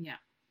song? Yeah.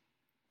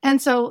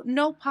 And so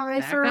no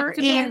pie for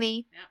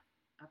Annie.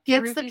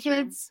 Yeah. Gets the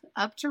kids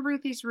up to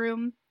Ruthie's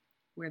room.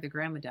 Where the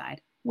grandma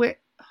died. But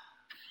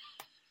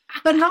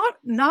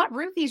not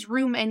Ruthie's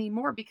room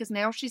anymore, because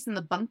now she's in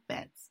the bunk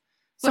beds.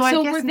 So I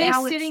guess were they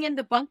sitting in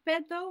the bunk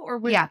bed though,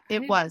 or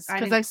it was,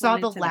 because I saw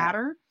the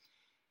ladder,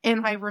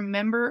 and I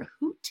remember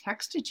who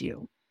texted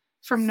you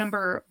from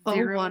number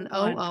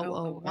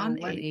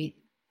 0100018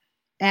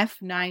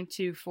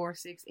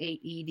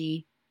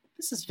 F92468ED.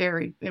 This is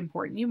very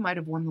important. You might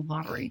have won the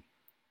lottery.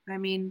 I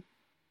mean,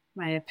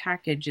 my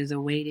package is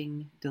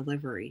awaiting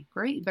delivery.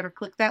 Great, you better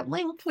click that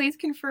link. Please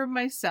confirm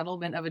my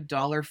settlement of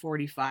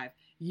 $1.45.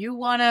 You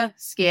want to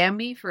scam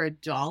me for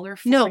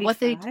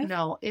 $1.45?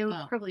 No, it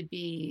would probably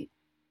be.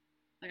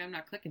 Like, I'm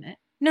not clicking it.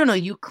 No,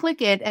 you click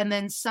it, and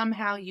then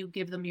somehow you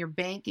give them your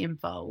bank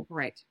info.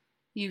 Right.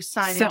 You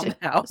sign it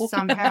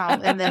somehow,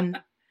 and then,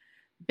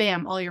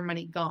 bam, all your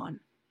money gone.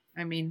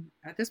 I mean,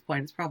 at this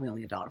point, it's probably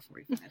only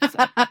 $1.45.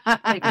 So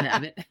they can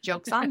have it.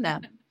 Joke's on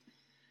them.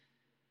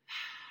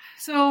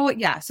 So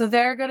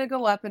they're going to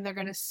go up, and they're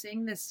going to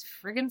sing this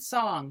friggin'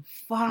 song.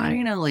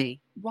 Finally.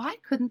 Why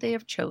couldn't they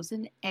have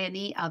chosen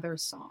any other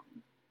song?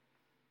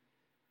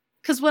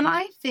 Because when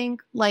I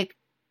think, like,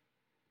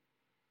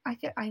 I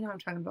know I'm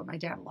talking about my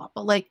dad a lot,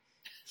 but like,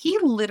 he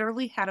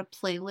literally had a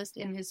playlist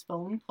in his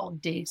phone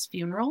called Dave's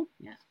Funeral.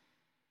 Yeah.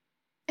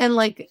 And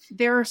like,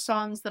 there are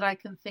songs that I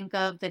can think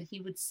of that he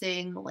would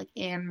sing, like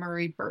Anne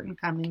Murray, Burton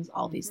Cummings,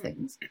 all these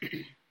things.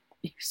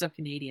 You're so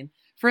Canadian.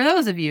 For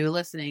those of you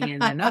listening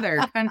in another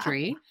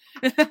country,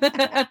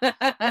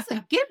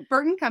 listen, give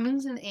Burton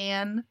Cummings and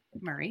Anne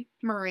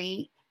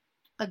Murray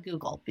a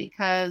Google,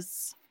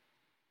 because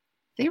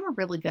they were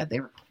really good. They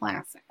were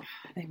classic.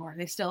 They were.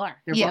 They still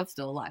are. They're both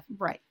still alive.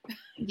 Right.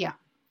 Yeah.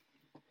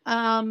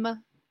 And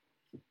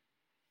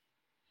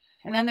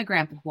then the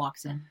grandpa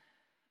walks in.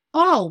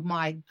 Oh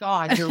my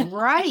God, you're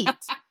right.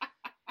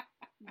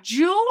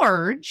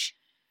 George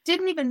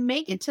didn't even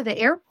make it to the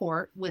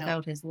airport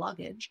without his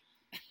luggage.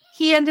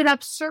 He ended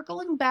up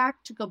circling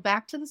back to go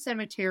back to the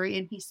cemetery,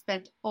 and he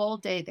spent all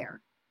day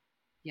there.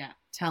 Yeah.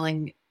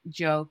 Telling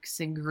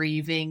jokes and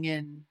grieving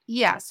and.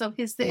 Yeah. So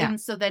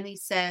and so then he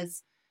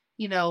says,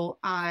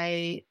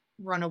 I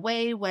run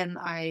away when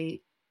I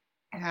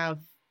have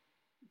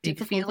Big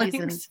difficulties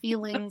and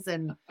feelings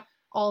and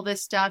all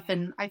this stuff.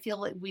 And I feel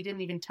like we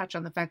didn't even touch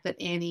on the fact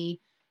that Annie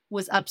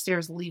was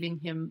upstairs leaving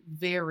him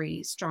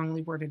very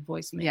strongly worded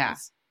voicemails. Yeah.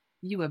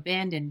 You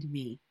abandoned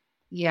me.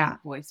 Yeah.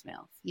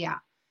 Voicemails. Yeah.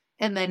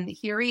 And then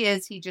here he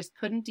is. He just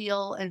couldn't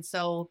deal. And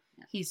so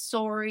he's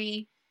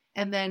sorry.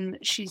 And then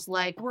she's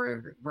like,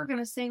 we're going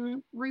to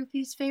sing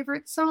Ruthie's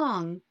favorite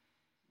song.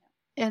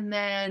 And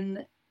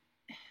then.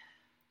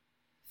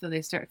 So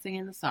they start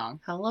singing the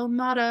song. Hello,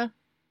 Mata.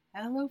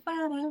 Hello,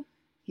 Fada.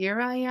 Here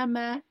I am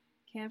at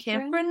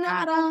Camp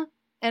Granada.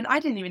 And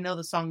I didn't even know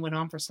the song went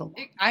on for so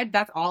long.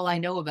 That's all I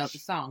know about the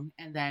song.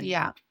 And then.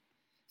 Yeah.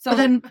 So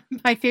then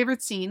my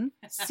favorite scene,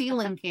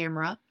 ceiling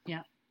camera.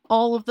 Yeah.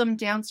 All of them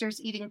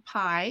downstairs eating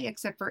pie,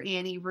 except for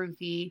Annie,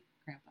 Ruthie,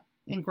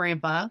 and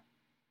Grandpa.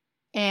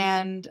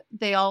 And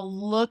they all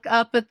look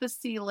up at the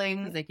ceiling.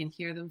 Because they can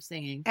hear them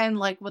singing. And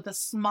like with a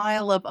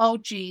smile of, oh,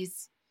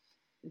 geez.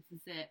 This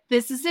is it.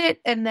 This is it.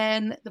 And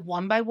then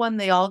one by one,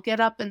 they all get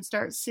up and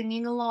start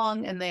singing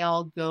along. And they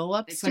all go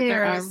upstairs. They put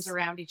their arms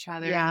around each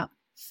other. Yeah.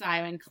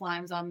 Simon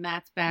climbs on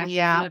Matt's back.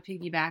 Yeah. To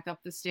piggyback up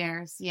the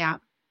stairs. Yeah.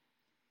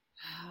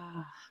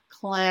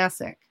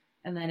 Classic.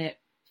 And then it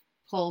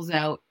pulls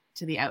out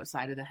to the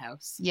outside of the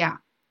house. Yeah.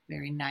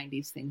 Very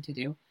 90s thing to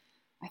do.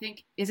 I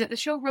think, is it the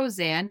show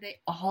Roseanne? They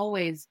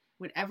always,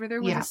 whenever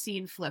there was a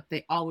scene flip,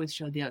 they always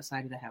showed the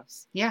outside of the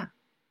house. Yeah.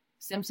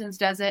 Simpsons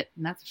does it,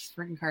 and that's a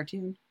freaking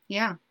cartoon.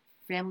 Yeah.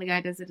 Family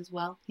Guy does it as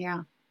well.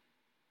 Yeah.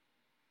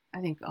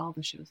 I think all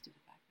the shows did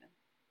it back then.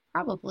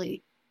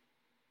 Probably.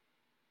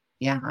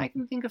 Yeah, I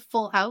can think of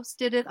Full House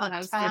did it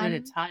a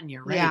ton.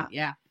 You're right.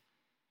 Yeah.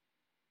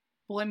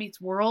 Boy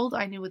Meets World,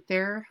 I knew what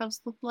their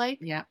house looked like.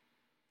 Yeah.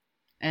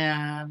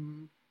 I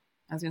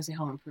was going to say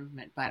Home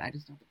Improvement, but I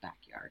just know the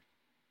backyard.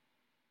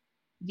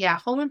 Yeah,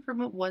 Home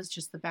Improvement was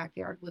just the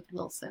backyard with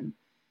Wilson.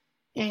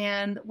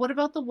 And what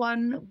about the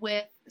one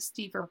with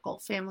Steve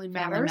Urkel, Family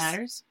Matters? Family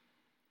Matters?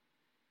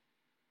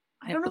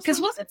 I don't know. Because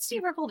wasn't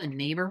Steve Urkel the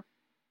neighbor?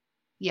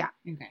 Yeah.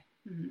 Okay.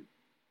 Mm-hmm.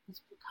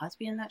 Was Bill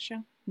Cosby in that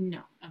show? No.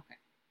 Okay.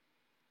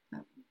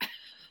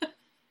 I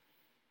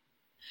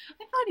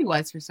thought he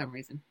was for some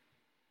reason.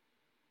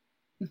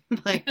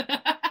 Like,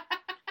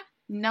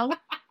 no.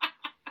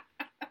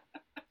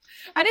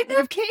 I didn't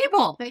have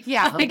cable.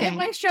 Yeah, I get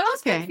my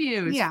shows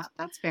confused. Yeah,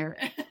 that's fair.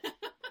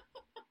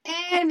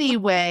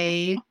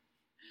 Anyway,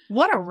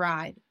 what a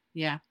ride.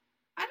 Yeah.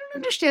 I don't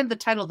understand the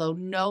title, though.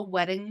 No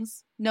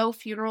weddings, no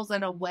funerals,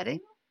 and a wedding?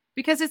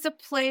 Because it's a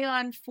play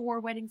on 4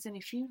 weddings and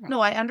a funeral.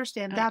 No, I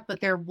understand that, but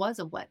there was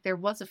a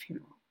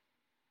funeral.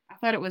 I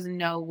thought it was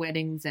no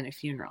weddings and a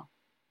funeral.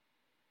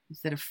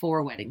 Instead of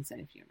 4 weddings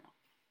and a funeral.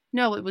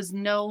 No, it was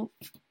no,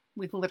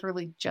 with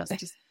literally just...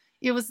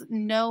 It was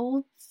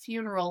no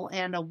funeral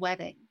and a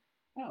wedding.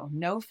 Oh,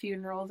 no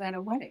funerals and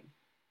a wedding.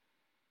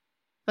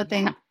 But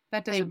they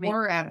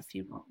were at a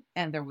funeral.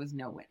 And there was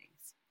no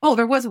weddings. Oh,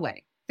 there was a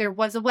wedding. There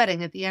was a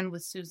wedding at the end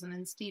with Susan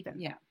and Stephen.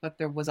 Yeah, but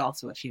there was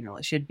also a funeral.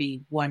 It should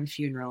be 1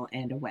 funeral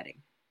and a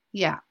wedding.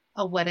 Yeah,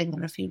 a wedding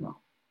and a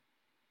funeral.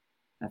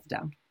 That's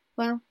dumb.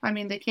 Well, I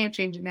mean, they can't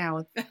change it now.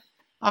 It's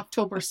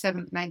October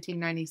 7th,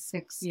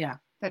 1996. Yeah.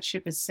 That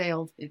ship has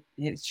sailed. It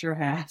sure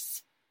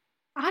has.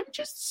 I'm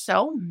just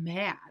so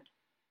mad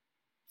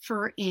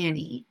for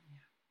Annie.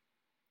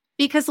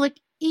 Because,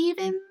 like,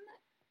 even,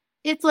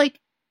 it's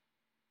like,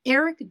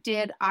 Eric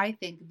did, I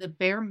think, the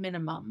bare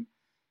minimum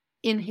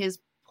in his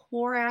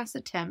poor ass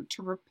attempt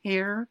to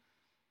repair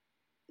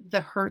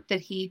the hurt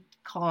that he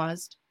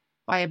caused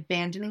by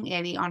abandoning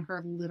Annie on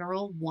her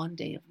literal one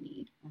day of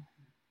need. Mm-hmm.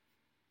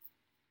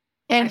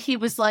 And he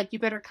was like, you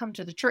better come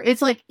to the church.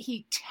 It's like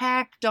he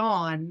tacked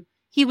on,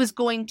 he was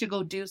going to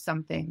go do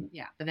something.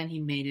 Yeah, but then he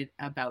made it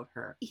about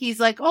her. He's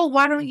like, oh,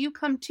 why don't you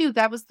come too?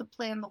 That was the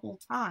plan the whole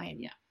time.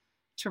 Yeah.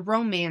 To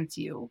romance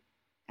you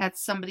at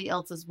somebody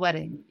else's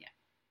wedding.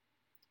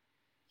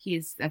 Yeah.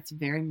 That's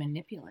very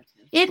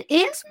manipulative. It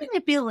is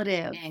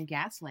manipulative. And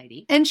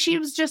gaslighty. And she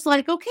was just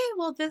like, okay,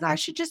 well, I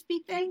should just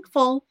be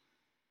thankful.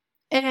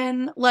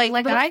 And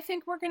but I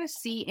think we're going to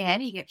see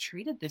Annie get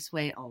treated this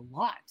way a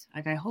lot.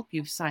 Like, I hope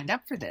you've signed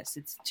up for this.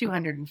 It's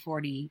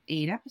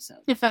 248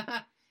 episodes.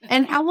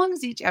 And how long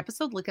is each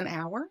episode? Like an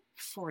hour?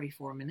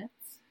 44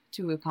 minutes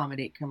to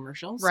accommodate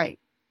commercials. Right.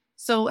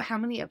 So how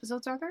many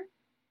episodes are there?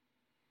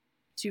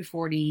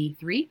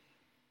 243.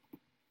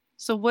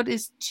 So what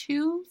is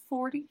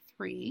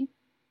 243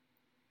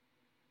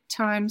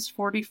 times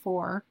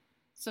 44?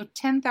 So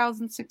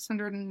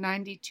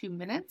 10,692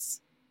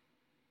 minutes.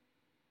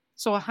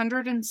 So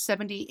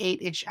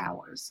 178-ish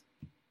hours.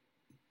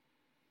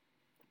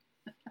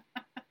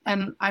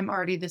 And I'm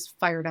already this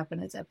fired up,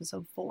 and it's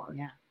episode 4.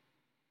 Yeah.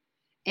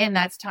 And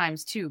that's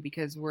times 2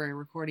 because we're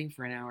recording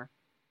for an hour.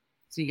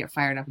 So you get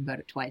fired up about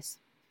it twice.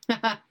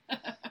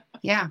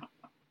 Yeah.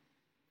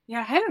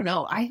 Yeah, I don't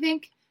know. I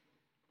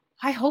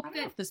hope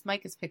that if this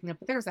mic is picking up,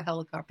 but there's a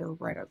helicopter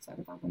right outside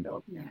of our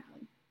window. Yeah.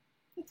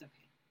 It's okay.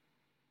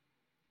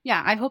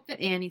 Yeah, I hope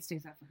that Annie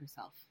sticks up for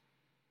herself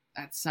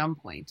at some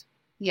point.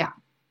 Yeah.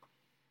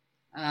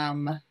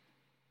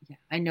 Yeah.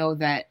 I know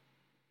that,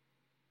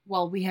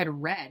 well,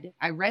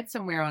 I read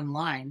somewhere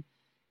online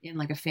in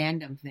like a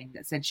fandom thing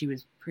that said she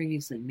was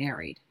previously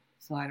married.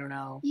 So I don't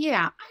know.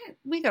 Yeah,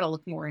 we got to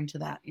look more into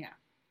that. Yeah.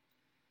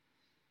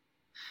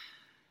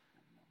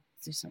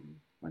 There's some,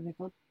 what are they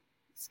called?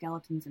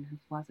 Skeletons in her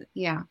closet.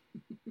 Yeah.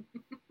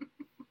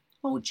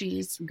 Oh,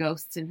 geez.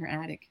 Ghosts in her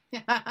attic.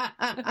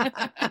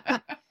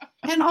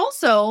 And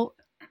also,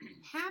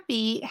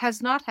 Happy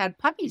has not had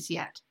puppies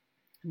yet.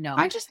 No.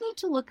 I just need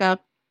to look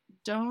up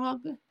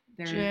dog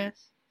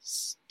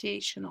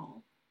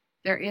gestational.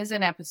 There is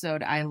an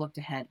episode, I looked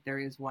ahead, there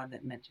is one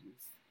that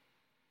mentions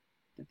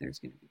that there's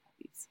going to be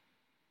puppies.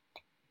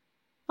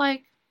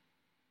 Like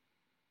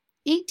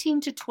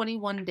 18 to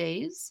 21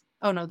 days.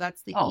 Oh, no,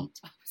 that's the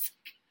heat.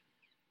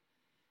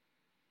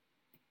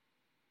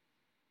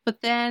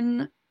 But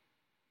then,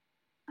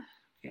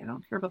 okay, I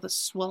don't care about the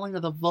swelling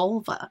of the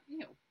vulva.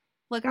 Ew.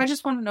 Like, I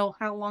just want to know,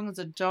 how long is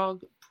a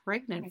dog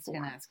pregnant I was for?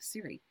 going to ask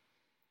Siri.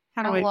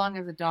 How long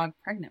is a dog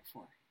pregnant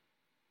for?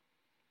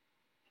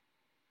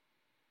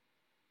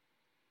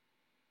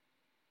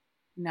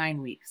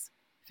 9 weeks,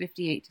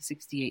 58 to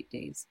 68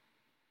 days,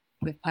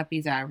 with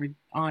puppies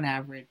on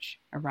average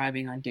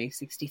arriving on day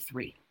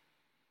 63.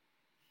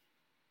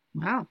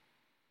 Wow.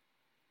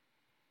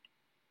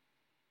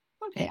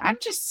 Okay, I'm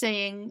just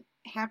saying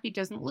Happy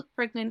doesn't look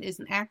pregnant,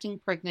 isn't acting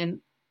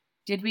pregnant.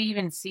 Did we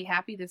even see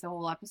Happy this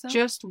whole episode?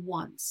 Just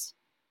once.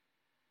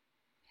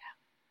 Yeah.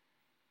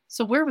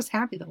 So where was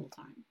Happy the whole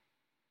time?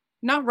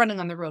 Not running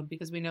on the road,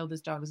 because we know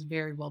this dog is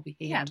very well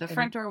behaved. Yeah, the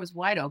front door was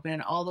wide open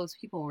and all those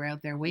people were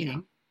out there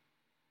waiting.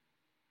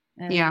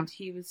 Yeah. And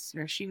she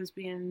was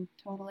being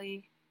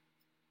totally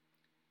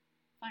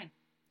fine.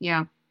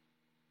 Yeah.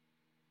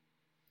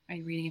 Are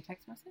you reading a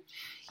text message?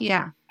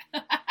 Yeah.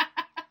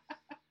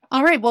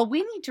 All right. Well,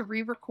 we need to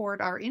re-record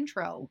our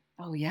intro.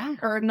 Oh, yeah.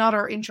 Or not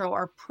our intro,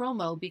 our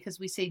promo, because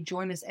we say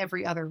join us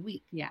every other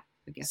week. Yeah.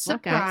 But guess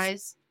Surprise what,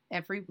 guys?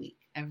 Every week.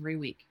 Every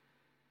week.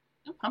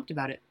 I'm pumped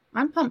about it.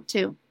 I'm pumped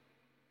too.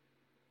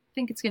 I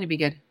think it's going to be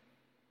good.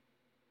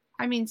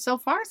 I mean, so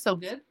far, so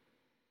good.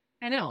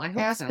 I know. I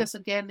hope Ask so. us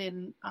again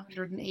in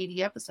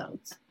 180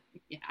 episodes.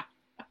 Yeah.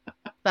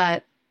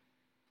 But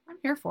I'm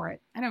here for it.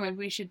 I know. Maybe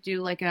we should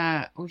do like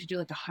a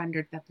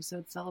 100th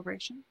episode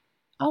celebration.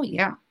 Oh,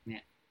 yeah. Yeah.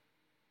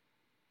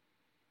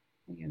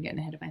 I'm getting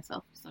ahead of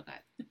myself. So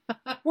good.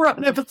 We're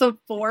on episode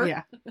 4.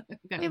 Yeah.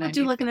 Maybe we'll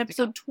do like an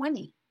episode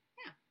 20.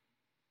 Yeah.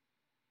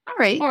 All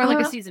right. Or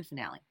like a season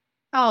finale.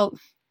 Oh,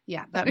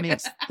 yeah.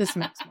 This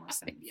makes more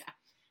sense. Yeah.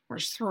 We're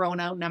just throwing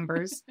out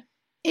numbers.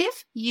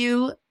 If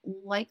you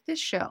like this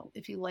show,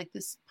 if you like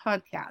this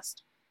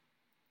podcast,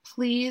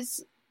 please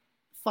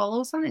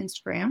follow us on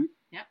Instagram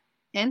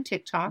and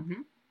TikTok.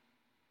 Mm-hmm.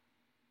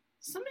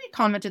 Somebody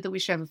commented that we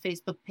should have a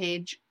Facebook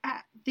page.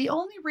 The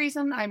only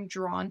reason I'm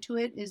drawn to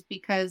it is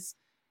because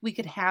we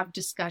could have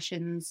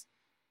discussions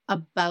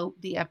about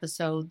the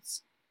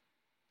episodes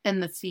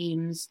and the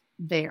themes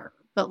there.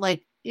 But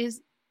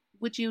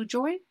would you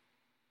join?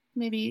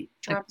 Maybe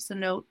drop us a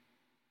note.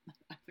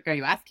 Are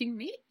you asking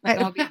me?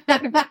 Just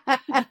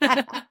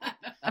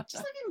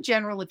in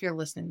general, if you're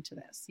listening to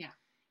this. Yeah.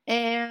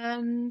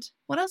 And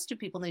what else do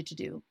people need to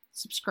do?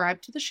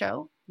 Subscribe to the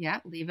show. Yeah.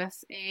 Leave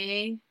us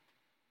a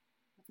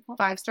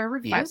 5-star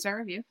review. 5-star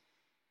review.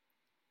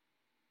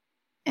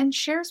 And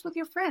share us with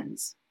your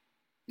friends.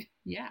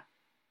 Yeah.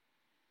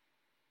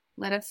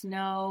 Let us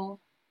know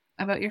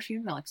about your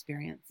funeral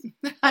experience.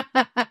 Let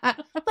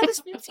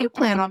us know if you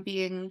plan on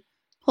being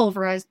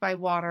pulverized by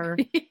water.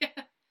 Yeah.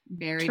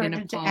 Buried in a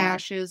into pod.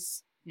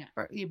 ashes. Yeah.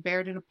 Or you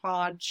buried in a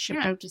pod,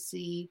 shipped out to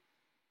sea.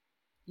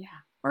 Yeah.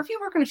 Or if you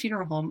work in a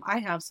funeral home, I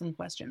have some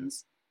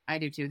questions. I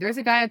do too. There's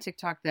a guy on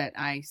TikTok that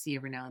I see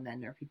every now and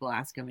then where people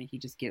ask him and he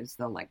just gives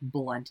the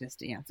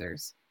bluntest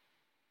answers.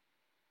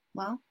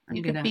 Well,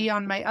 you could be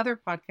on my other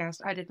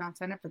podcast, I Did Not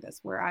Sign Up for This,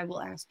 where I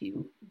will ask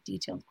you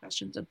detailed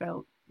questions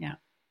about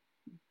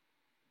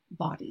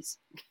bodies.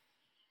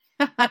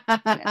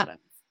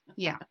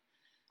 Yeah.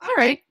 All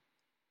right.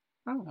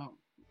 Oh.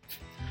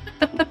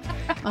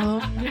 Oh,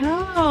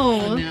 no.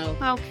 Oh, no.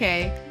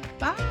 Okay.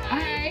 Bye.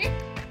 Bye.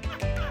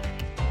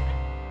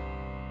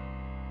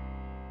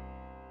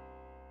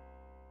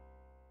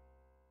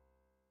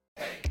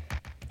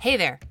 Hey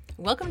there.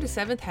 Welcome to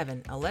Seventh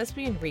Heaven, a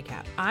lesbian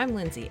recap. I'm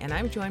Lindsay, and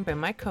I'm joined by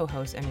my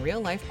co-host and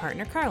real-life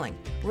partner, Carling.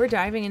 We're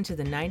diving into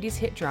the 90s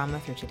hit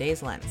drama through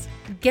today's lens.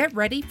 Get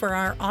ready for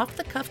our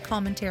off-the-cuff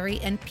commentary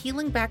and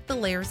peeling back the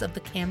layers of the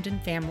Camden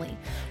family.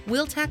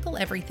 We'll tackle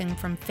everything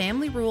from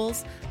family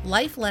rules,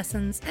 life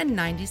lessons, and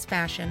 90s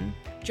fashion.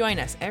 Join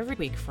us every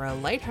week for a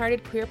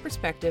lighthearted queer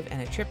perspective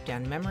and a trip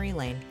down memory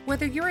lane.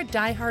 Whether you're a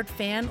diehard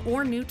fan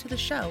or new to the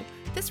show,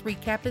 this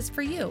recap is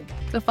for you.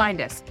 So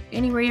find us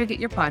anywhere you get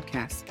your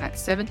podcasts at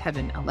Seventh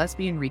Heaven, a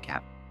lesbian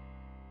recap.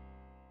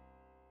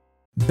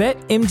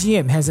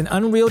 BetMGM has an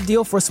unreal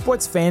deal for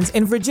sports fans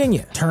in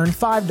Virginia. Turn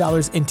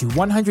 $5 into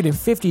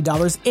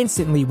 $150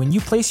 instantly when you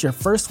place your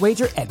first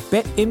wager at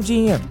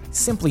BetMGM.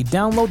 Simply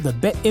download the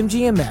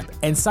BetMGM app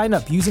and sign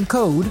up using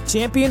code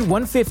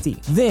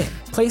Champion150. Then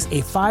Place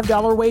a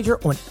 $5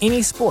 wager on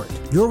any sport.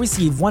 You'll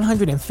receive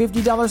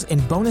 $150 in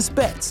bonus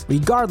bets,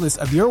 regardless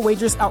of your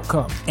wager's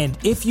outcome. And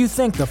if you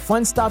think the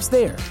fun stops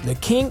there, the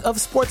King of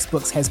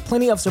Sportsbooks has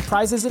plenty of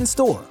surprises in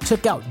store.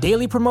 Check out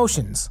daily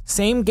promotions,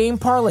 same-game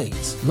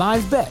parlays,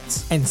 live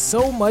bets, and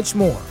so much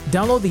more.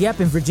 Download the app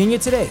in Virginia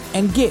today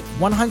and get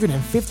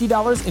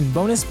 $150 in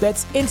bonus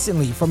bets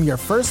instantly from your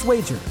first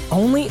wager.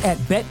 Only at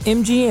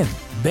BetMGM.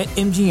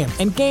 BetMGM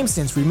and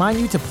GameSense remind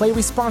you to play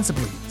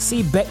responsibly.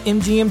 See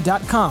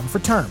BetMGM.com for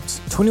terms.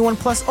 21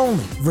 plus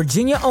only.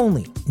 Virginia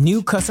only.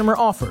 New customer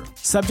offer.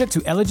 Subject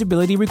to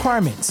eligibility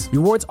requirements.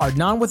 Rewards are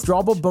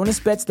non-withdrawable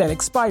bonus bets that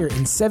expire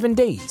in 7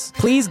 days.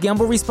 Please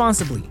gamble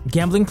responsibly.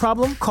 Gambling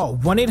problem? Call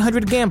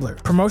 1-800-GAMBLER.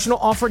 Promotional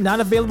offer not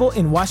available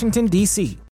in Washington, D.C.